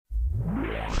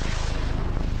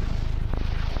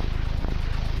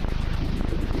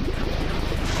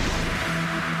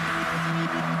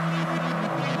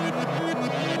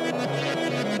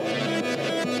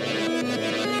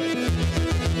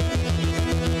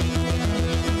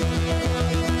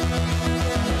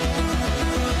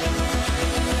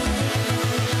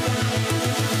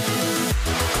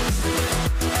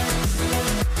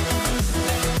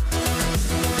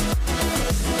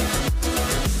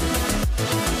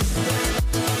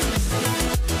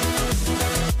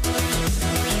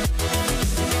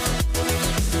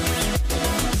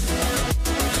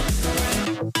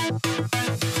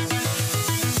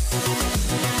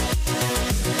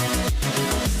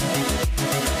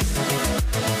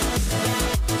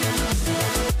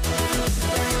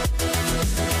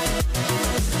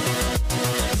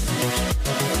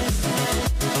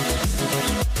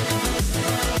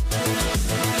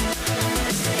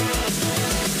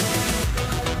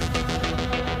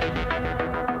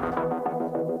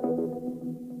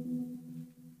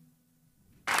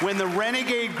When the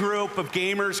renegade group of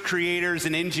gamers, creators,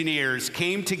 and engineers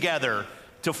came together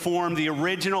to form the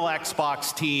original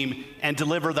Xbox team and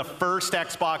deliver the first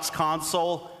Xbox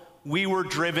console, we were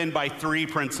driven by three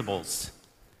principles: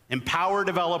 empower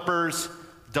developers,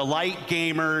 delight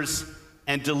gamers,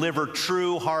 and deliver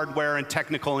true hardware and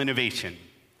technical innovation.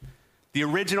 The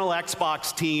original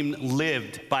Xbox team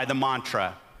lived by the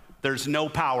mantra, there's no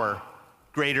power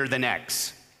greater than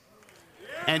X.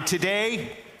 And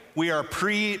today, we are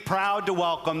proud to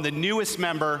welcome the newest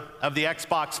member of the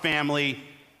Xbox family,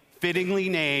 fittingly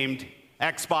named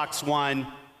Xbox One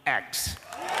X.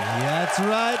 That's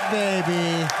right,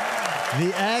 baby.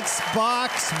 The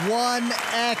Xbox One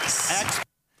X.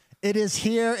 It is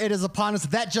here. It is upon us.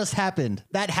 That just happened.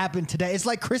 That happened today. It's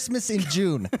like Christmas in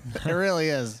June. It really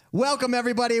is. Welcome,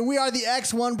 everybody. We are the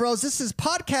X1 Bros. This is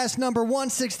podcast number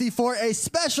 164, a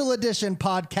special edition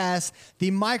podcast,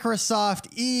 the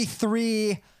Microsoft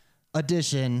E3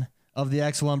 edition of the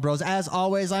X1 Bros. As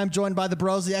always, I'm joined by the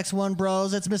bros, the X1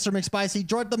 Bros. It's Mr. McSpicy,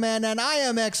 Jordan the Man, and I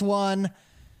am X1.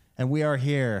 And we are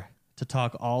here to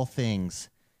talk all things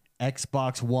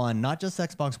Xbox One, not just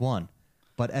Xbox One,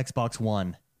 but Xbox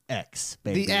One X,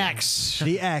 baby. The X.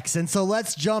 The X. And so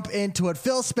let's jump into it.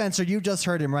 Phil Spencer, you just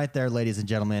heard him right there, ladies and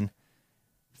gentlemen.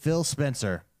 Phil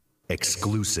Spencer.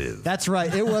 Exclusive. That's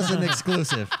right. It was an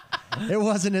exclusive. It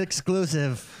was an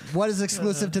exclusive. What is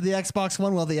exclusive to the Xbox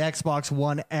One? Well, the Xbox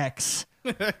One X.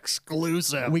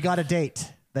 Exclusive. We got a date.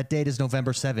 That date is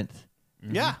November 7th.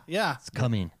 Yeah. It's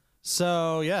coming.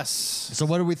 So, yes. So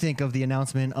what do we think of the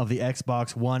announcement of the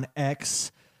Xbox One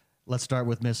X? Let's start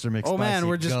with Mr. McSpicy. Oh, man,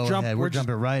 we're just We're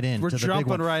jumping right in. We're to the big jumping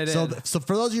one. right so, in. So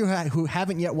for those of you who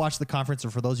haven't yet watched the conference, or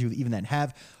for those of you even that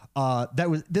have,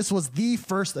 this was the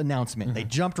first announcement. They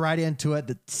jumped right into it.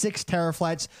 The 6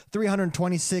 teraflops,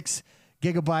 326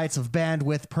 gigabytes of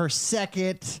bandwidth per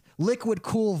second, liquid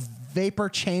cool vapor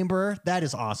chamber. That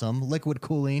is awesome. Liquid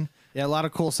cooling. Yeah, a lot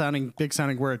of cool sounding, big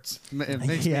sounding words. It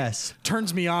makes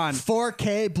turns me on.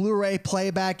 4K Blu-ray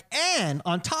playback, and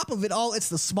on top of it all, it's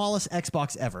the smallest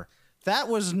Xbox ever. That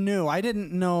was new. I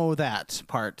didn't know that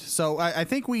part. So I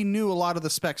think we knew a lot of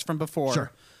the specs from before.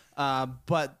 Sure.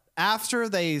 But after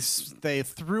they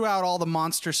threw out all the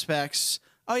monster specs,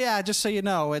 oh yeah, just so you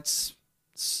know, it's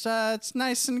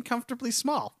nice and comfortably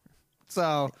small.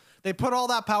 So they put all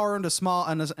that power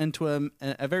into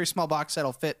a very small box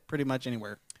that'll fit pretty much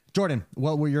anywhere. Jordan,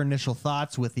 what were your initial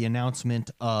thoughts with the announcement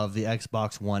of the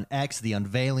Xbox One X, the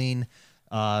unveiling?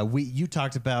 You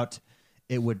talked about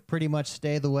it would pretty much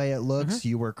stay the way it looks.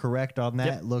 You were correct on that.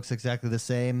 Yep. It looks exactly the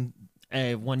same.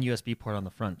 One USB port on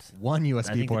the front. One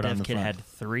USB port on the front. I think the dev kit had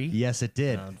 3. Yes, it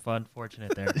did.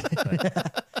 Unfortunate there.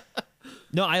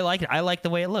 No, I like it. I like the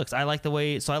way it looks. I like the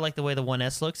way the One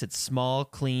S looks. It's small,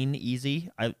 clean, easy.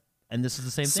 And this is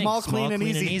the same thing. Small, clean, and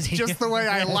easy. Just the way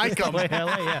I like them.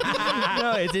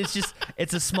 No,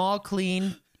 it's a small,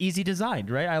 clean, easy design,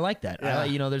 right? I like that.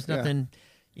 Yeah. There's nothing,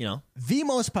 The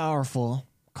most powerful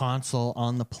console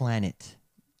on the planet.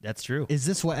 That's true. Is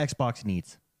this what Xbox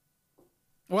needs?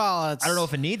 Well, I don't know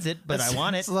if it needs it, but I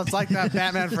want it. It's like that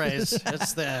Batman phrase.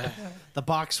 It's the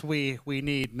box we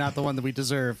need, not the one that we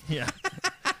deserve. Yeah.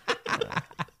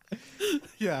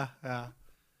 Yeah.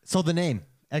 So the name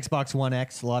Xbox One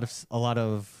X, a lot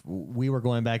of we were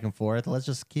going back and forth. Let's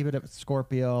just keep it at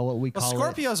Scorpio. What we call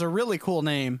Scorpio's a really cool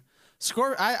name.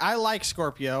 I like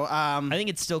Scorpio. I think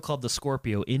it's still called the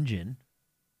Scorpio engine.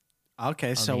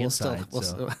 Okay, so we'll inside, still.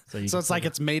 so So it's like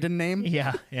its maiden name.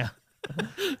 Yeah.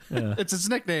 It's its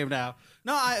nickname now.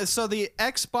 No, so the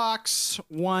Xbox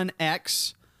One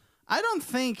X, I don't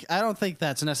think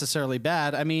that's necessarily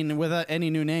bad. I mean, with any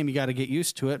new name, you got to get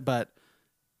used to it, but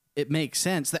it makes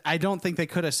sense. I don't think they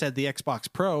could have said the Xbox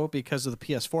Pro because of the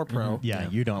PS4 Pro. Yeah,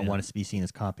 you don't want to be seen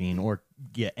as copying or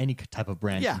get any type of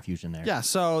brand confusion there. Yeah,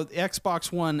 so the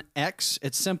Xbox One X,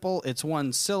 it's simple. It's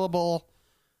one syllable.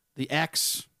 The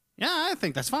X, yeah, I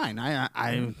think that's fine.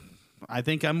 I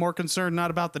think I'm more concerned not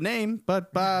about the name, but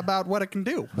about what it can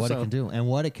do. What it can do. And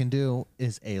what it can do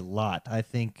is a lot. I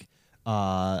think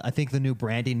the new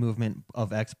branding movement of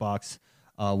Xbox,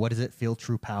 what is it? Feel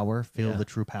true power. Feel the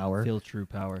true power. Feel true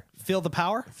power. Feel the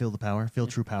power? Feel the power. Feel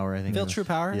true power, I think. Feel true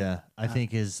power? Yeah. I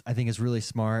think is really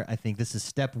smart. I think this is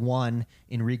step 1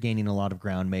 in regaining a lot of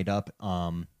ground made up.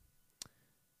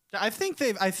 I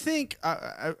think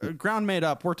ground made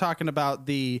up. We're talking about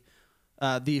the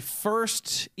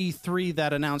first E3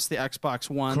 that announced the Xbox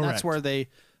One. Correct. That's where they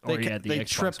Xbox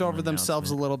tripped One over themselves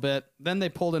a little bit. Then they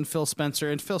pulled in Phil Spencer,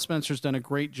 and Phil Spencer's done a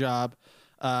great job.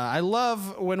 I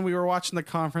love when we were watching the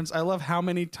conference. I love how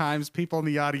many times people in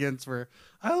the audience were,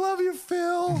 I love you,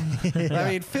 Phil. I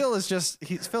mean, Phil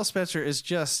Spencer is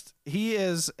just, he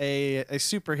is a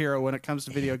superhero when it comes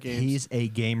to video games. He's a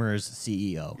gamer's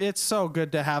CEO. It's so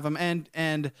good to have him,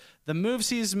 and the moves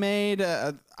he's made.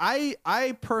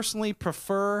 I personally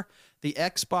prefer the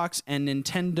Xbox and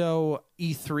Nintendo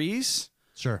E3s.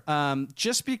 Sure.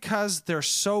 Just because they're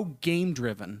so game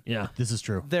driven. Yeah. This is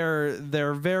true.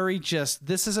 They're very just,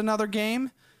 this is another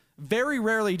game. Very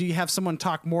rarely do you have someone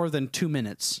talk more than 2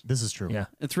 minutes. This is true. Yeah.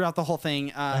 And throughout the whole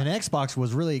thing. And Xbox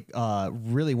was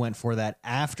really went for that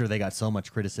after they got so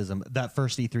much criticism. That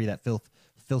first E3 that Phil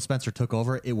Spencer took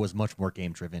over, it was much more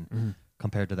game driven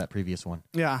compared to that previous one.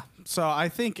 Yeah, so I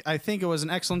think it was an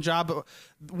excellent job. But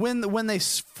when the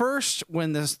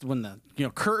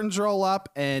curtains roll up,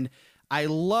 and I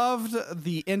loved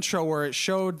the intro where it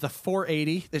showed the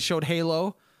 480. It showed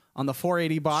Halo on the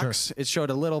 480 box. Sure. It showed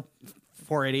a little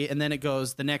 480, and then it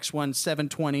goes the next one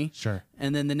 720. Sure.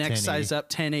 And then the next 1080. size up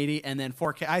 1080, and then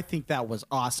 4K. I think that was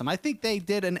awesome. I think they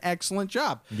did an excellent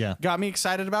job. Yeah. Got me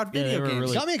excited about Yeah, they video were games.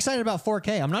 really- Got me excited about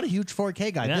 4K. I'm not a huge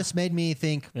 4K guy. Yeah. This made me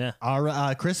think Yeah.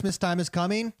 our Christmas time is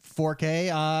coming.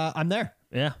 4K, I'm there.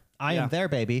 Yeah. I Yeah. am there,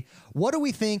 baby. What do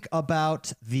we think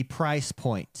about the price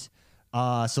point?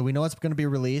 So we know it's going to be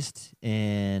released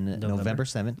in November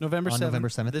 7th. November on 7th November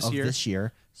 7th this of year. this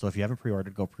year. So if you haven't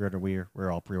pre-ordered, go pre-order.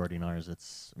 We're all pre-ordering ours.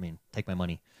 Take my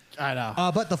money. I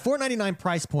know. But the $4.99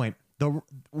 price point,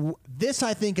 this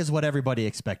I think is what everybody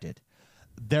expected.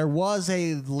 There was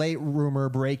a late rumor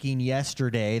breaking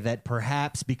yesterday that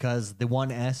perhaps because the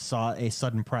 1S saw a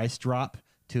sudden price drop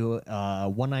to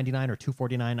 $199 or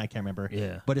 $249, I can't remember.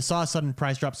 Yeah. But it saw a sudden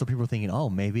price drop, so people were thinking, oh,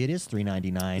 maybe it is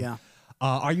 $399. Yeah.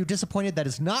 Are you disappointed that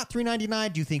it's not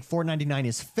 $399? Do you think $4.99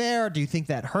 is fair? Do you think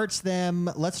that hurts them?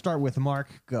 Let's start with Mark.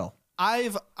 Go.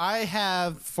 I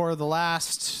have for the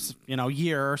last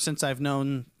year since I've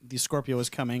known the Scorpio was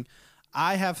coming,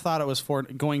 I have thought it was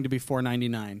going to be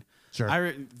 $4.99. Sure.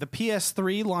 The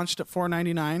PS3 launched at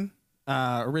 $4.99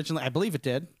 originally. I believe it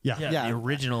did. Yeah. Yeah. The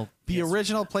original. The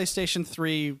original PlayStation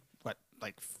 3,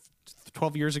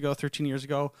 12 years ago, 13 years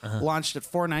ago, launched at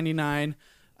 $4.99.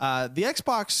 The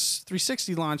Xbox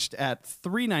 360 launched at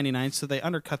 $3.99, so they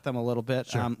undercut them a little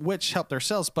bit, which helped their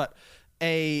sales. But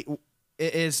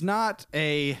it's not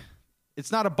a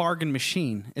bargain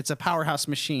machine. It's a powerhouse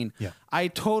machine. Yeah. I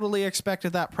totally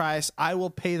expected that price. I will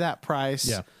pay that price.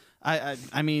 Yeah.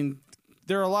 I mean,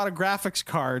 there are a lot of graphics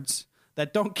cards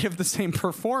that don't give the same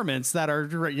performance that are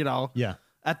Yeah.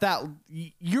 at that.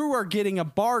 You are getting a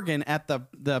bargain at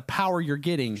the power you're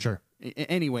getting. Sure.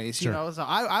 Anyways, Sure. so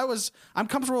I'm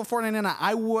comfortable with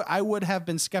 $4.99. I would have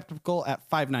been skeptical at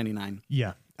 $5.99.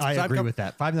 Yeah, I So I've agree got- with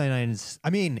that. $5.99 is.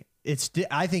 I mean,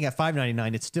 I think at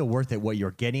 $5.99 it's still worth it what you're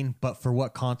getting, but for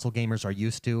what console gamers are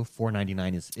used to,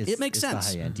 $4.99 is It makes is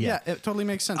sense. The high end. Yeah, it totally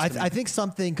makes sense. to me. I think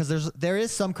something because there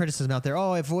is some criticism out there.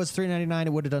 Oh, if it was $3.99,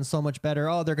 it would have done so much better.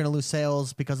 Oh, they're going to lose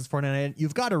sales because it's $4.99.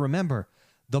 You've got to remember.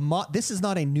 This is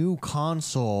not a new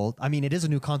console. I mean, it is a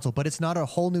new console, but it's not a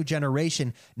whole new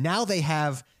generation. Now they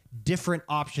have different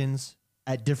options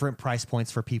at different price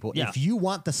points for people. Yeah. If you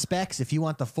want the specs, if you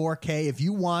want the 4K, if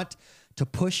you want to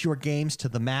push your games to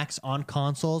the max on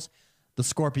consoles, the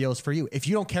Scorpio is for you. If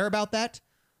you don't care about that,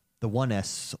 the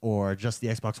 1S or just the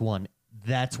Xbox One,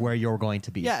 that's where you're going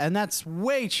to be. yeah, and that's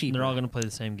way cheaper. They're all going to play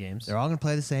the same games. They're all going to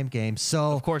play the same game.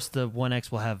 So Of course, the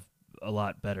 1X will have a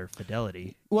lot better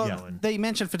fidelity. Well, you know, and- they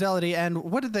mentioned fidelity, and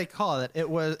what did they call it?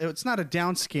 It's not a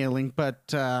downscaling, but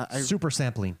super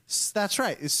sampling. that's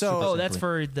right. So Oh, that's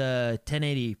for the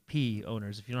 1080p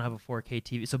owners. If you don't have a 4K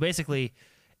TV, so basically,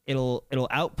 it'll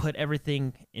output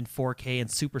everything in 4K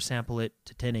and super sample it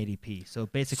to 1080p. So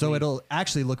basically, So it'll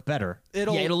actually look better.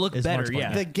 it'll look is better. much Yeah,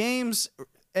 better. the games,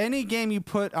 any game you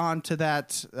put onto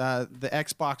that the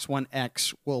Xbox One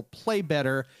X will play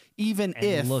better, even and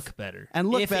if look better and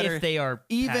look if, better if they are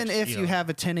even patched, if you have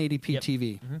a 1080p Yep.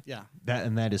 TV. Yeah.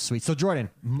 That is sweet. So Jordan,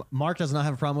 Mark does not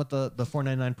have a problem with the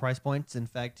 $4.99 price points. In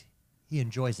fact, he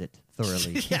enjoys it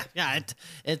thoroughly.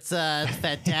 It's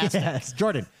fantastic. Yes.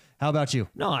 Jordan, how about you?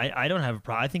 No, I don't have a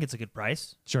problem. I think it's a good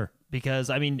price. Sure. Because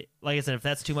I mean, like I said, if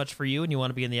that's too much for you and you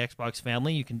want to be in the Xbox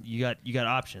family, you got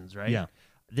options, right? Yeah.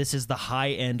 This is the high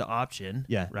end option.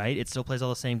 Yeah. Right. It still plays all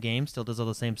the same games, still does all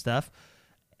the same stuff,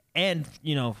 and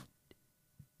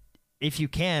if you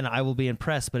can, I will be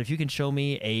impressed. But if you can show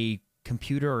me a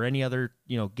computer or any other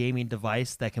gaming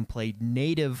device that can play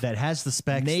native That has the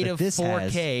specs native that this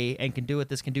 4K has. and can do what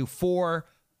this can do for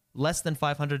less than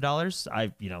 $500,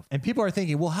 And people are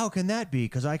thinking, well, how can that be?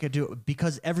 Because I could do it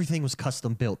because everything was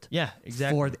custom built. Yeah,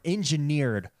 exactly.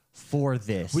 Engineered for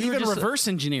this. We were Even just- reverse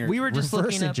engineered. We were just Reverse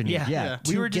looking up. engineered, yeah,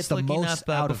 we to were get just the looking most up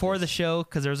out of before this. the show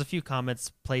because there was a few comments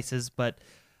places, but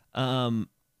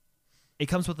It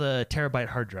comes with a terabyte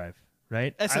hard drive,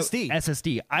 right? SSD.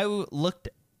 SSD. I looked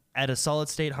at a solid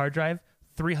state hard drive,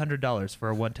 $300 for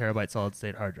a 1 terabyte solid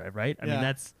state hard drive, right? I mean,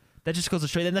 that just goes to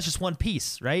show you, and that's just one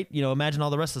piece, right? You know, imagine all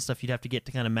the rest of the stuff you'd have to get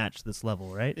to kind of match this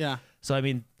level, right? Yeah. So, I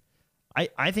mean,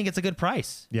 I think it's a good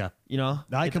price. Yeah. You know,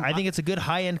 I think it's a good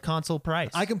high-end console price.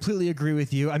 I completely agree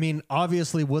with you. I mean,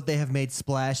 obviously, would they have made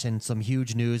splash and some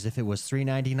huge news if it was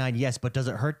 $399? Yes, but does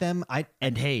it hurt them? I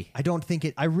don't think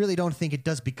it. I really don't think it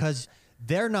does, because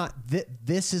they're not.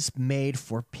 This is made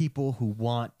for people who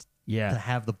want to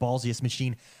have the ballsiest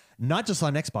machine, not just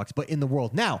on Xbox, but in the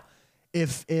world. Now,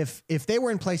 if they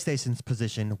were in PlayStation's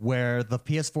position, where the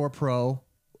PS4 Pro,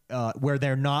 where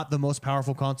they're not the most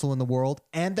powerful console in the world,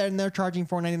 and then they're charging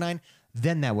 $499,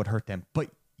 then that would hurt them. But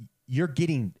you're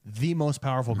getting the most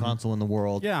powerful console in the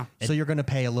world, so you're going to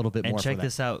pay a little bit more. And check for that.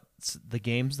 this out: the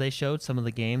games they showed, some of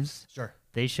the games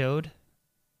they showed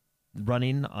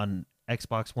running on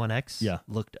Xbox One X,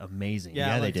 looked amazing.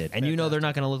 Yeah, they did. And you know they're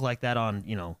not going to look like that on,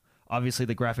 you know, obviously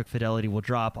the graphic fidelity will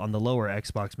drop on the lower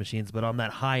Xbox machines, but on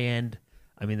that high end,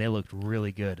 I mean, they looked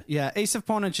really good. Yeah, Ace of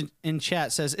Ponage in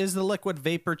chat says, is the liquid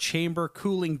vapor chamber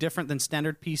cooling different than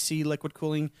standard PC liquid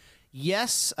cooling?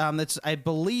 Yes, I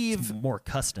believe More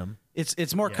custom.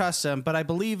 it's more custom, but I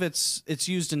believe it's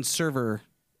used in server.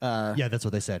 Yeah, that's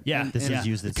what they said. Yeah, this is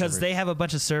used in because servers. they have a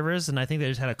bunch of servers, and I think they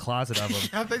just had a closet of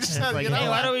them. They just have, Like, hey,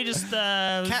 why don't we just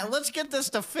let's get this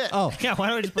to fit. Oh, yeah, why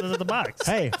don't we just put this in the box?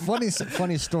 hey,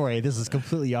 funny story. This is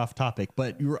completely off topic,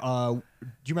 but do you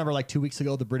remember like 2 weeks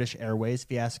ago the British Airways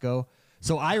fiasco?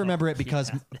 So I remember it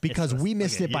because we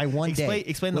missed it by one day.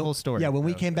 Explain the whole story. Yeah, when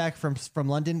we came back from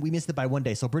London, we missed it by one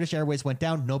day. So British Airways went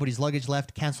down. Nobody's luggage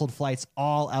left. Canceled flights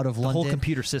all out of London. whole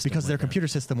computer system because went their down. computer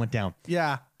system went down.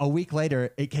 Yeah. A week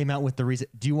later, it came out with the reason.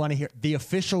 Do you want to hear the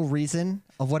official reason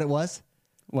of what it was?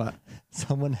 What?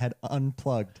 Someone had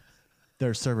unplugged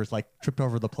their servers, like tripped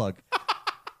over the plug,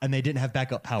 and they didn't have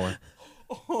backup power.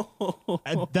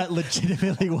 And that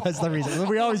legitimately was the reason.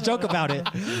 We always joke about it,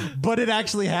 but it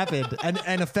actually happened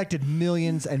and affected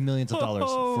millions and millions of dollars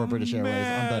for British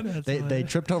Airways. They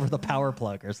tripped over the power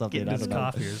plug or something. Getting I his don't know.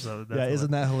 coffee or something. Yeah,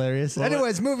 isn't that hilarious?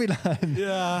 Anyways, moving on.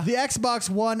 Yeah. The Xbox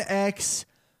One X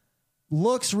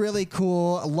looks really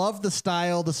cool. Love the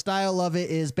style. The style of it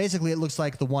is basically it looks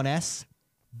like the One S,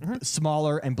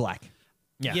 smaller and black.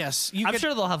 Yeah. Yes, I'm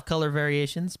sure they'll have color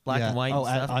variations, black Yeah. and white Oh,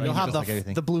 and stuff. I mean, You'll have just like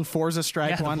everything. the blue Forza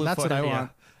stripe the one. blue That's what I Forza, yeah.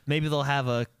 want. Maybe they'll have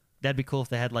a. That'd be cool if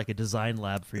they had like a design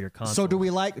lab for your console. So do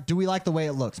we like the way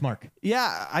it looks, Mark?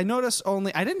 Yeah, I noticed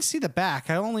only. I didn't see the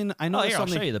back. I Oh, noticed here, I'll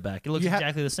only. show you the back. It looks You ha-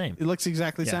 exactly the same. It looks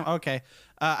exactly the Yeah. same. Okay.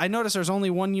 I noticed there's only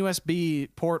one USB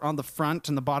port on the front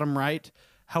and the bottom right.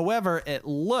 However, it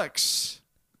looks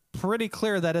pretty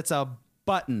clear that it's a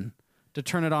button to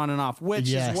turn it on and off, which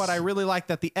Yes. is what I really like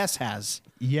that the S has.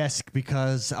 Yes,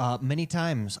 because many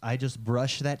times I just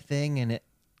brush that thing and it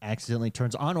accidentally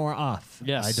turns on or off.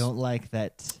 Yes. I don't like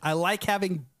that I like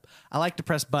to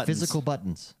press buttons. physical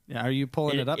buttons. Yeah, are you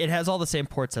pulling it up? It has all the same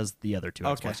ports as the other two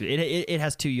Okay. Xbox. It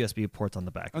has two USB ports on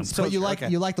the back. So you like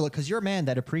okay. you like the look because you're a man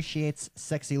that appreciates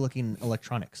sexy looking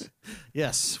electronics.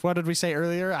 Yes. What did we say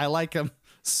earlier? I like them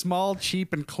small,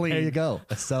 cheap, and clean. There you go.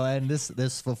 So and this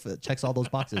checks all those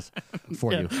boxes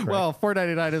for you. correct? Well,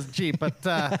 $4.99 is cheap,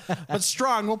 but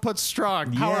strong. We'll put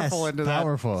strong, powerful Yes, into that.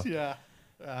 powerful. Yeah.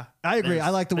 I agree. I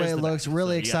like the way there's it the looks. back. Really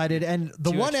So, yeah, excited. And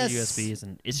the Two One extra S USBs,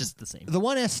 and it's just the same. The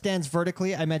One S stands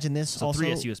vertically. I imagine this So also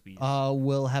 3S USBs.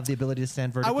 Will have the ability to stand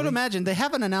I vertically. would imagine they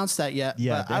haven't announced that yet.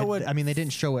 Yeah, but I mean, they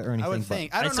didn't show it or anything. I would but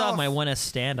think. I I don't still know have my if 1S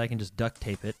stand. I can just duct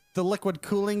tape it. the liquid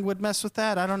cooling would mess with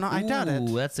that. I don't know. I doubt it.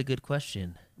 Ooh, that's a good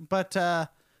question. But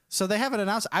so they haven't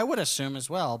announced. I would assume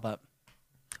as well. But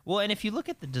Well, and if you look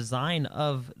at the design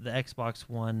of the Xbox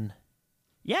One,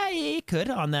 yeah, it could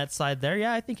on that side there.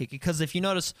 Yeah, I think it could. Because if you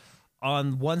notice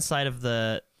on one side of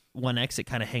the One X, it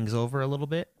kind of hangs over a little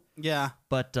bit. yeah,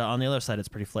 But on the other side, it's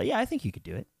pretty flat. Yeah, I think you could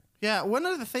do it. yeah. One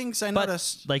of the things I But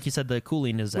noticed. like you said, the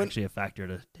cooling is actually a factor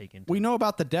to take into. We know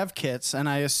about the dev kits, and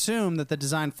I assume that the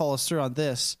design follows through on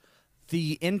this.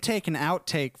 The intake and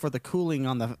outtake for the cooling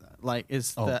on the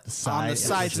is Oh, the, the on the side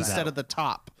sides versus instead out. of the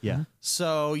top. Yeah.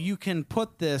 So you can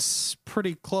put this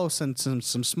pretty close in some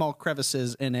small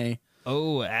crevices in a.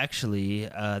 Oh, actually,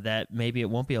 that maybe it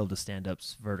won't be able to stand up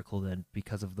vertical then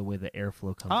because of the way the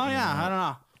airflow comes. Oh in yeah, and I out. don't know.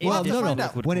 Well, We'll have to no, find no. out.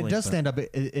 Liquid When it cooling, does but- stand up,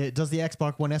 does the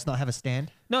Xbox One S not have a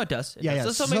stand? No, it does. It Yeah, does.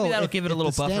 yeah. So maybe So that'll if- give it a if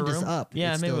little the stand buffer is room. up,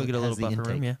 Yeah, it maybe we'll still get a little has the buffer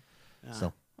room. intake. Yeah.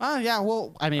 So Yeah.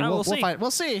 Well, I mean, All right, we'll we'll see. find. We'll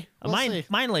see. We'll see.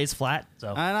 Mine lays flat.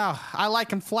 So I know. I like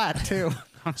them flat too.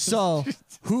 So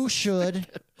who should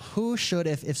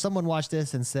if someone watched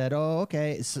this and said, "Oh,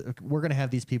 okay, so we're going to have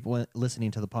these people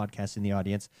listening to the podcast in the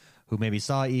audience," who maybe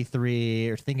saw E3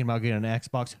 or thinking about getting an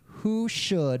Xbox, who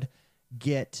should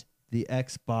get the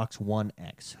Xbox One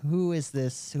X? Who is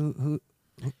this? Who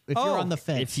if you're on the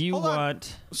fence. If you Hold on.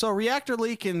 want, So Reactor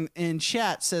Leak in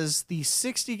chat says the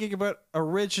 60 gigabyte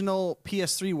original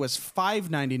PS3 was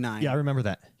 $599. Yeah, I remember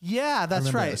that. Yeah, I that's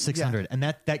remember right. that. 600. And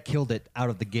that killed it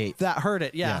out of the gate. That hurt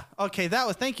it. Yeah. Okay.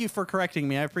 Thank you for correcting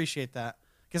me. I appreciate that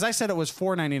because I said it was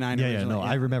 $499. originally.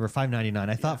 I remember $599.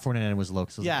 I thought $499 was low.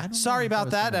 So I was like, I Yeah, don't sorry know if about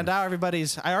was that. $700. And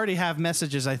now I already have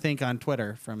messages, I think, on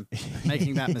Twitter from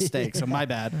making that mistake. So my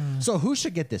bad. So who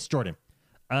should get this, Jordan?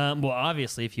 well,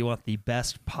 obviously, if you want the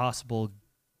best possible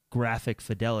graphic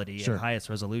fidelity Sure. and highest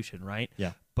resolution, right?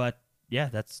 Yeah. But yeah,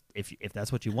 that's if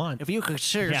that's what you want. If you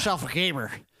consider yourself a gamer,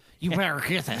 you better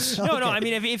get this. No, I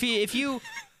mean, if you,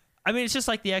 I mean, it's just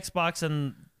like the Xbox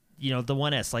and the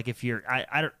One S. Like if you're,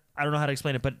 I don't know how to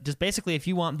explain it, but just basically, if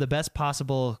you want the best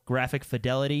possible graphic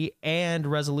fidelity and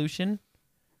resolution,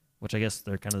 which I guess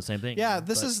they're kind of the same thing. Yeah, But,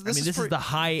 this is for, the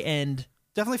high end.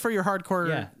 definitely for your hardcore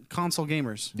Yeah. console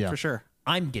gamers, Yeah. for sure.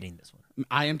 I'm getting this one.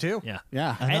 I am too. Yeah.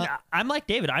 Yeah. And I'm like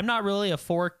David. I'm not really a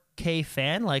 4K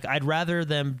fan. Like I'd rather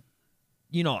them,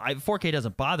 4K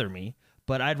doesn't bother me,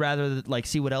 but I'd rather like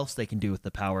see what else they can do with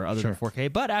the power other than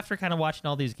 4K. But after kind of watching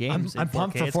all these games, I'm in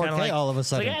pumped for it's kinda 4K like, all of a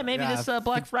it's like, sudden. yeah, maybe Yeah. this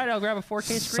Black Friday I'll grab a 4K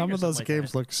screen. Some or of those something like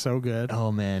games that. look so good.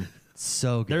 Oh, man.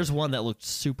 So good. There's one that looked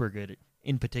super good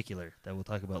in particular that we'll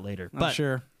talk about later. I'm But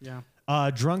sure. Yeah.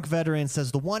 Drunk Veteran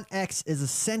says the One X is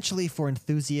essentially for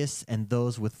enthusiasts and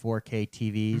those with 4K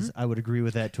TVs. I would agree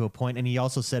with that to a point. And he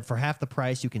also said for half the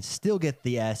price, you can still get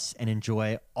the S and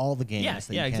enjoy all the games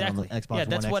that you can exactly. on the Xbox Yeah,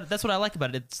 that's One X. that's what I like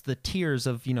about it. It's the tiers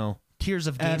of tiers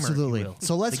of gamer. if you Absolutely. will.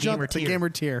 So let's The jump gamer to The tier. gamer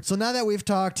tier. So now that we've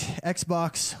talked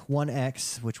Xbox One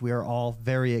X, which we are all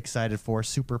very excited for,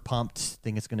 super pumped,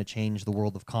 think it's going to change the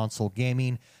world of console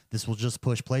gaming. This will just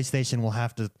push PlayStation. Will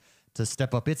have to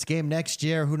step up its game next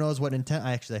year. Who knows what Nintendo?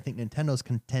 I think Nintendo's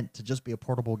content to just be a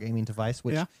portable gaming device,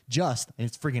 which Yeah. and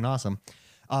it's freaking awesome.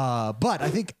 But I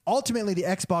think ultimately the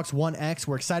Xbox One X,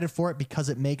 we're excited for it because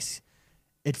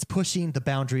it's pushing the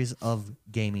boundaries of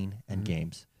gaming and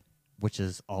games, which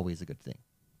is always a good thing.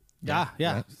 Yeah.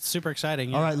 right? Super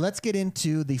exciting. Yeah. All right, let's get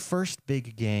into the first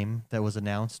big game that was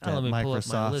announced at Let me pull up my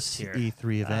list Microsoft's here.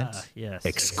 E3 event. Yes.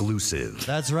 Exclusive.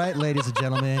 That's right, ladies and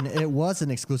gentlemen. It was an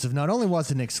exclusive. Not only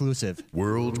was it an exclusive,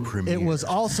 World premiere. it was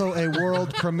also a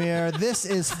world premiere. This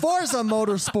is Forza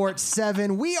Motorsport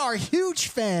 7. We are huge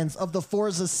fans of the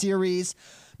Forza series.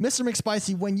 Mr.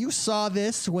 McSpicy, when you saw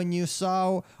this, when you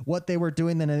saw what they were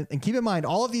doing, then and keep in mind,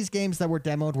 all of these games that were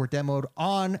demoed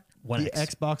on One the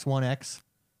X. Xbox One X.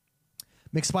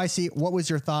 McSpicy, what was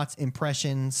your thoughts,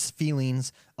 impressions,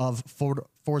 feelings of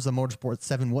Forza Motorsport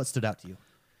 7? What stood out to you?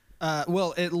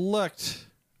 Well, it looked.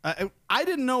 I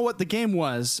didn't know what the game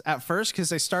was at first because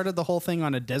they started the whole thing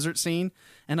on a desert scene,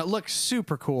 and it looked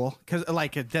super cool because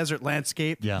like a desert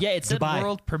landscape. Yeah, it said Dubai.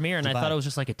 world premiere, and I Dubai. thought it was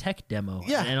just like a tech demo.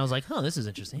 Yeah. And I was like, oh, this is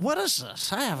interesting. What is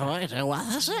this? I have no idea what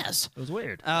this is. It was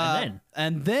weird. And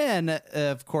then,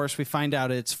 of course, we find out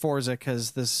it's Forza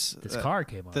because this Car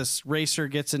came on. This racer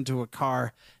gets into a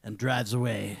car and drives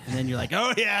away, and then you're like,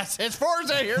 "Oh yes, it's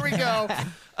Forza! Here we go."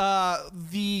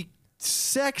 The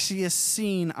sexiest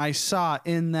scene I saw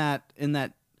in that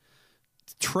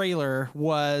trailer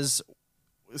was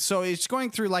so it's going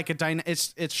through like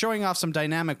it's showing off some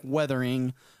dynamic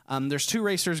weathering. There's two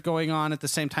racers going on at the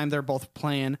same time; they're both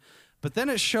playing. But then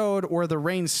it showed where the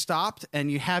rain stopped,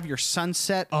 and you have your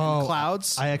sunset and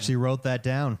clouds. I actually wrote that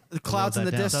down. The clouds in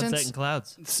the distance. Sunset and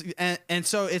clouds. And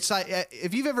so it's like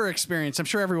if you've ever experienced, I'm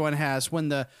sure everyone has, when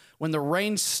the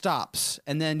rain stops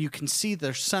and then you can see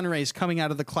the sun rays coming out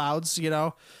of the clouds,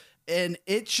 and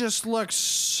it just looks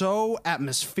so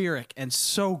atmospheric and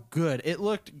so good. It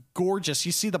looked gorgeous.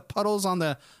 You see the puddles on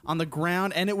the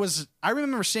ground, and I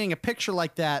remember seeing a picture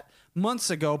like that months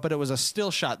ago, but it was a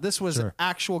still shot. This was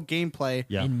actual gameplay.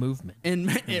 Yeah. In movement.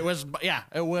 It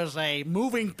was a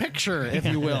moving picture, if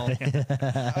you will.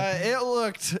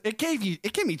 It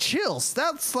gave me chills.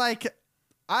 That's like,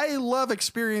 I love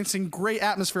experiencing great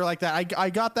atmosphere like that. I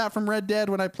got that from Red Dead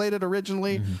when I played it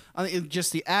originally.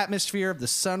 Just the atmosphere of the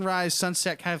sunrise,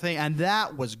 sunset kind of thing, and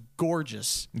that was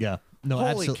gorgeous. Yeah. No,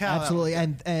 Holy cow, that absolutely.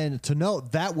 And to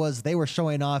note, they were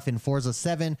showing off in Forza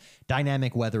 7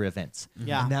 dynamic weather events.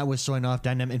 Yeah. And that was showing off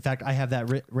dynamic. In fact, I have that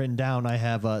written down. I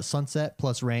have sunset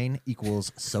plus rain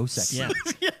equals so sexy.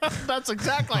 Yeah. That's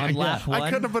exactly. On lap I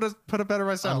one- couldn't have put it better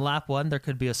myself. On lap 1, there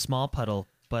could be a small puddle,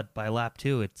 but by lap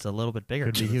 2, it's a little bit bigger.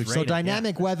 Could be huge. So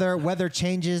dynamic weather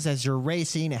changes as you're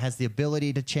racing. It has the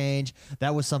ability to change.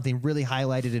 That was something really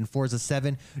highlighted in Forza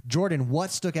 7. Jordan, what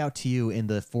stuck out to you in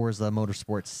the Forza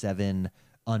Motorsport 7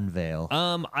 unveil?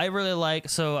 I really like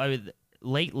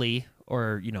lately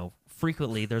or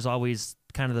frequently there's always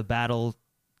kind of the battle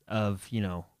of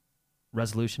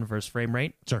resolution versus frame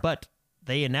rate. Sure. But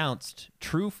they announced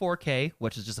true 4K,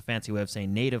 which is just a fancy way of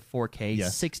saying native 4K,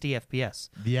 Yes. 60 FPS.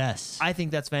 Yes. I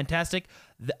think that's fantastic.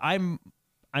 I'm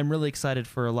really excited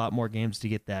for a lot more games to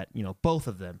get that, both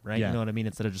of them, right? Yeah. You know what I mean?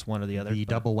 Instead of just one or the other. the But-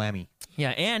 double whammy.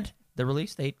 Yeah, and the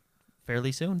release date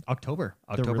fairly soon. October.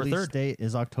 October the release 3rd. date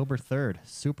is October 3rd.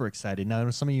 Super excited. Now,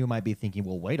 some of you might be thinking,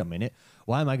 well, wait a minute.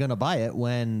 Why am I going to buy it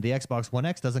when the Xbox One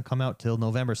X doesn't come out till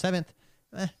November 7th?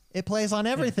 It plays on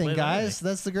everything, plays on guys. everything.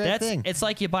 That's the great thing. It's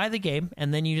like you buy the game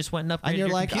and then you just went and upgraded And you're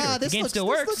your like, computer. this the game looks- still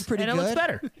this works looks pretty and it looks good.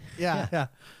 better.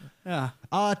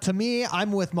 Yeah. To me,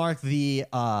 I'm with Mark.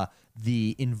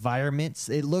 The environments.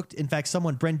 It looked. In fact,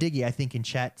 Brent Diggy, I think in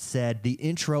chat said the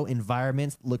intro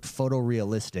environments looked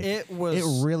photorealistic. It was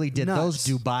It really did. nuts.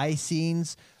 Those Dubai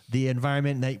scenes, the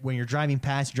environment that when you're driving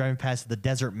past the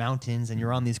desert mountains and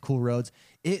you're on these cool roads.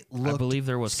 It looked. I believe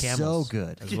there was camels so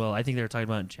good. as well. I think they were talking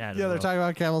about it in chat. Yeah, as they're well. talking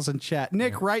about camels in chat.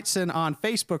 Nick Wrightson on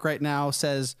Facebook right now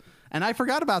says, and I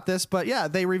forgot about this, but yeah,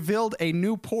 they revealed a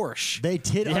new Porsche. They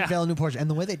did Yeah. unveil a new Porsche, and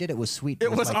the way they did it was sweet.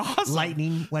 It was like awesome.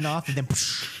 Lightning went off, and then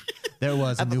there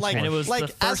was a new like- Porsche. And it was Like,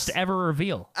 the first as- ever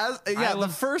reveal. The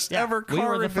first ever car We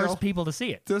were the reveal. first people to see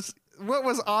it. This, what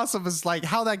was awesome is like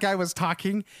how that guy was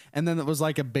talking, and then it was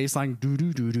like a bass line, do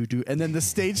do do do do, and then the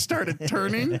stage started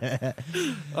turning.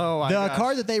 Oh my the gosh.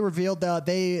 car that they revealed,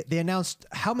 they announced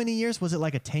how many years was it?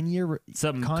 Like a 10-year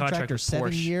Some contract contract or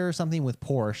with 7-year or something with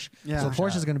Porsche. Yeah. So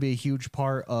Porsche is going to be a huge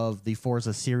part of the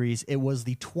Forza series. It was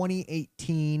the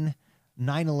 2018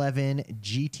 911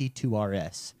 GT2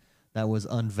 RS that was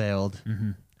unveiled.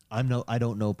 Mm-hmm. I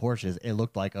don't know Porsches. It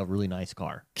looked like a really nice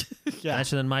car.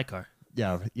 Nicer than my car.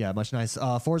 Yeah, much nice.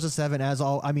 Forza 7,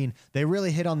 they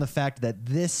really hit on the fact that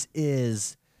this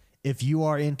is, if you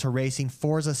are into racing,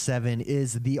 Forza 7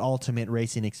 is the ultimate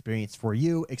racing experience for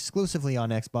you, exclusively on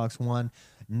Xbox One,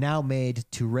 now made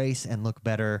to race and look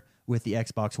better with the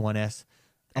Xbox One S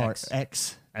or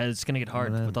X. It's going to get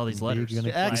hard with all these letters. You're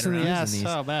gonna X and the flying around S, using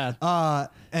these. so bad.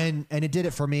 And it did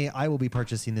it for me. I will be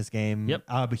purchasing this game. Yep.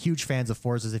 I'm huge fans of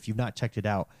Forzas. If you've not checked it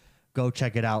out, go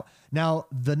check it out. Now,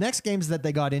 the next games that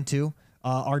they got into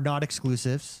are not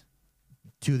exclusives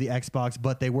to the Xbox,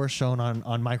 but they were shown on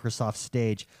Microsoft's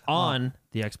stage On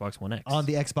the Xbox One X. on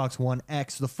the Xbox One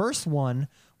X. The first one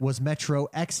was Metro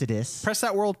Exodus. Press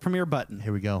that world premiere button.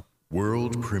 Here we go.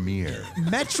 World premiere.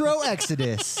 Metro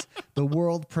Exodus, the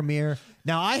world premiere.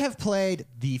 Now, I have played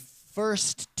the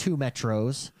first two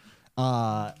Metros.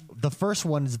 The first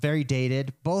one is very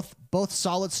dated. Both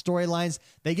solid storylines.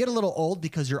 They get a little old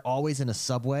because you're always in a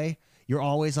subway. You're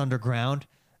always underground.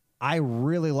 I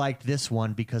really liked this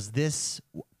one because this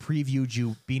previewed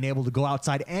you being able to go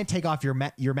outside and take off your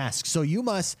mask. So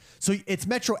it's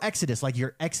Metro Exodus, like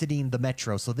you're exiting the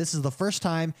Metro. So this is the first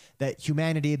time that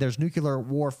there's nuclear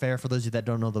warfare, for those of you that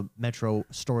don't know the Metro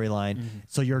storyline. Mm-hmm.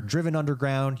 So you're driven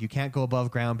underground. You can't go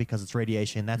above ground because it's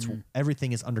radiation.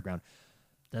 Everything is underground.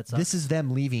 This is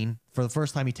them leaving for the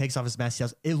first time. He takes off his mask.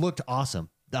 It looked awesome.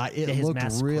 It his looked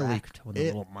mask really cracked when the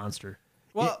little monster.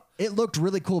 Well, it looked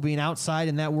really cool being outside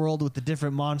in that world with the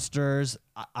different monsters.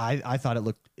 I thought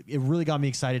it really got me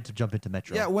excited to jump into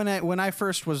Metro. yeah, when I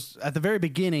first was at the very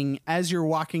beginning, as you're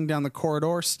walking down the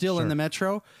corridor, still in the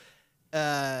Metro,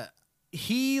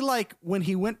 he when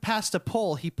he went past a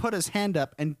pole, he put his hand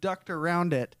up and ducked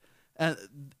around it,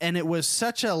 and it was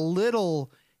such a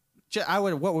little.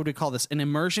 What would we call this? An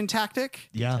immersion tactic?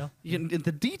 Yeah.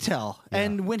 The detail.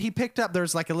 And when he picked up,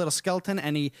 there's like a little skeleton,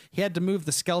 and he had to move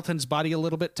the skeleton's body a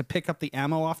little bit to pick up the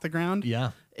ammo off the ground.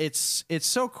 Yeah. It's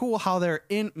so cool how they're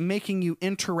making you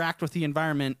interact with the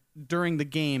environment during the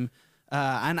game.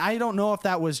 And I don't know if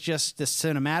that was just the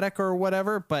cinematic or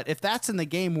whatever, but if that's in the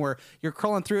game where you're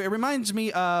crawling through, it reminds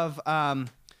me of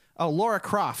Laura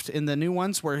Croft in the new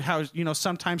ones, where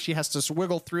sometimes she has to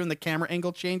wiggle through and the camera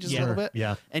angle changes a little bit,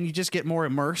 and you just get more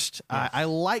immersed. I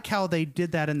like how they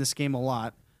did that in this game a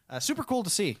lot. Super cool to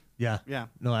see. Yeah. Yeah.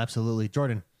 No, absolutely.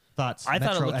 Jordan, thoughts? I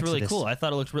thought it Metro looked really Exodus. cool. I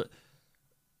thought it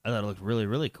looked really,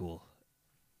 really cool.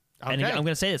 And again, I'm going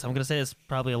to say this. I'm going to say this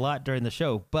probably a lot during the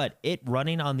show, but it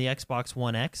running on the Xbox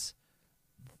One X,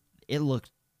 it looked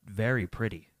very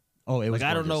pretty. Oh, it was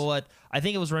I don't know gorgeous. I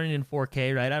think it was running in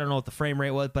 4K, right? I don't know what the frame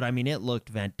rate was, but I mean, it looked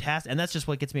fantastic. And that's just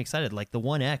what gets me excited. Like the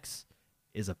One X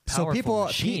is a powerful So people,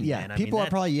 machine, man. I people mean, are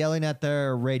probably yelling at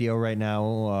their radio right now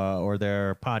or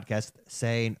their podcast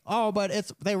saying, "Oh, but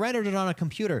they rendered it on a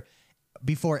computer."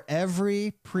 Before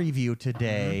every preview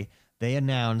today, they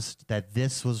announced that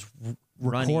this was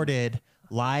recorded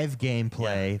live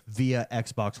gameplay via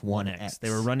Xbox One One X. X. They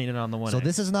were running it on the One So X.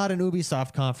 this is not an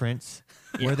Ubisoft conference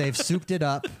where they've souped it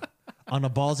up on a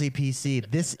ballsy PC.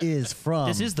 This is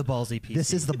the ballsy PC.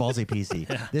 This is the ballsy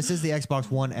PC. This is the Xbox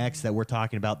One X that we're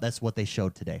talking about. That's what they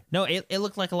showed today. No, it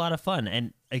looked like a lot of fun.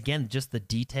 And again, just the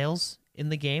details in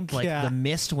the game, like Yeah. the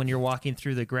mist when you're walking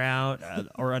through the ground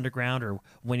or underground, or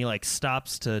when you like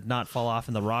stops to not fall off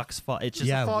and the rocks fall. It's just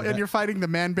Yeah. And you're fighting the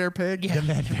man bear pig. The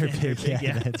Man Bear Pig.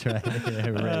 Yeah, that's right. Yeah,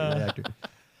 right.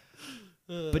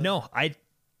 But no,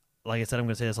 like I said, I'm going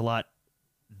to say this a lot.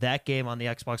 That game on the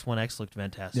Xbox One X looked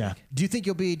fantastic. Yeah. Do you think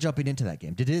you'll be jumping into that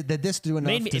game? Did this do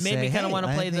enough It to made me kind of want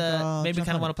to play the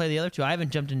other other two. I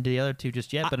haven't jumped into the other two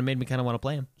just yet, but it made me kind of want to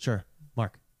play them. Sure,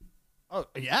 Mark. Oh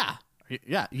yeah,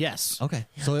 yeah, yes. Okay,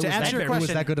 so it To was answer your it question,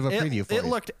 was that good of a preview for it you?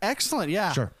 looked excellent.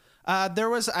 Yeah, Sure. There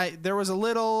was a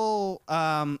little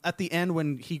at the end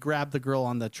when he grabbed the girl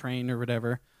on the train or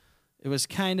whatever. It was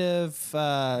kind of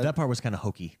That part was kind of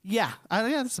hokey. yeah,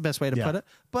 that's the best way to Yeah. put it.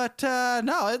 But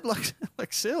no, it looks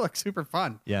super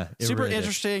fun. Yeah, it super really did.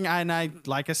 interesting. And I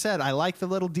like I said, I like the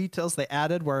little details they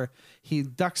added where he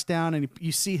ducks down and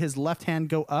you see his left hand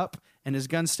go up and his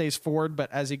gun stays forward,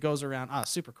 but as he goes around,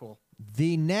 super cool.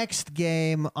 The next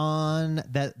game on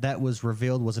that was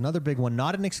revealed was another big one,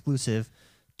 not an exclusive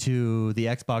to the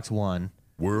Xbox One,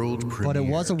 World premiere. but it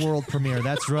was a world premiere.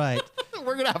 That's right.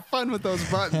 We're gonna have fun with those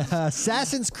buttons.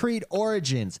 Assassin's Creed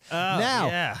Origins. Now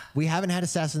yeah. we haven't had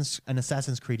an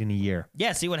Assassin's Creed in a year.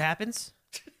 Yeah, see what happens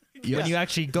when you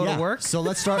actually go Yeah. to work. So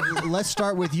let's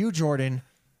start with you, Jordan.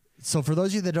 So for those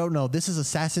of you that don't know, this is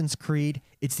Assassin's Creed.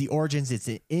 It's the Origins. It's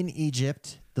in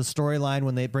Egypt. The storyline,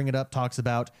 when they bring it up, talks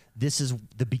about this is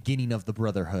the beginning of the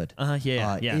Brotherhood.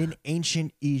 Yeah. In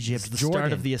ancient Egypt. It's the Jordan,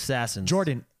 start of the Assassins.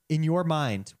 Jordan, in your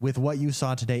mind, with what you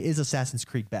saw today, is Assassin's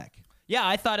Creed back? Yeah,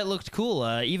 I thought it looked cool.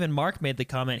 Even Mark made the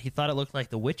comment. He thought it looked like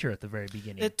The Witcher at the very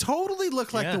beginning. It totally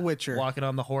looked like Yeah, The Witcher. walking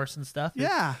on the horse and stuff.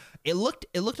 Yeah. It looked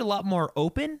a lot more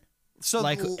open. So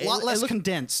Like, a it- lot it less looked-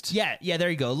 condensed. Yeah, there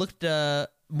you go. It looked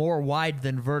more wide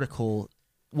than vertical,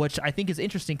 which I think is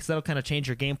interesting because that'll kind of change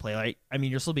your gameplay. Like, I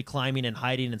mean, you'll still be climbing and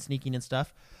hiding and sneaking and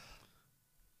stuff,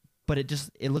 but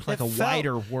it looked like a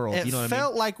wider world. It You know what I mean?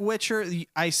 felt like Witcher.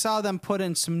 I saw them put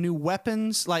in some new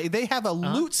weapons. Like they have a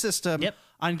loot system Yep.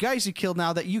 on guys you kill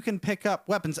now that you can pick up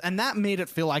weapons, and that made it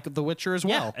feel like The Witcher as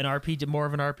well. Yeah, an RPG, more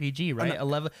of an RPG,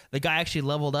 right? The guy actually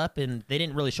leveled up, and they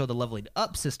didn't really show the leveling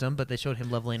up system, but they showed him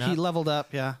leveling up. He leveled up.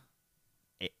 Yeah.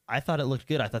 I thought it looked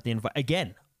good. I thought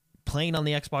again, playing on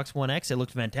the Xbox One X, it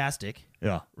looked fantastic.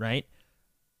 Yeah. Right?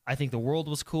 I think the world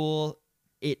was cool.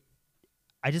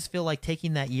 I just feel like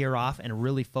taking that year off and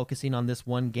really focusing on this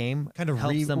one game Kind of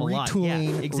helps them a lot.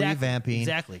 retooling, Yeah, exactly, revamping.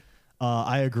 Exactly.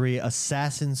 I agree.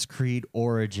 Assassin's Creed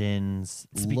Origins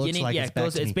It's looks beginning. like Yeah, it's it back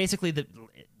goes. to It's me. basically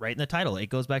right in the title. It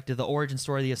goes back to the origin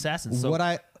story of the assassins. So,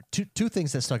 two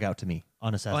things that stuck out to me on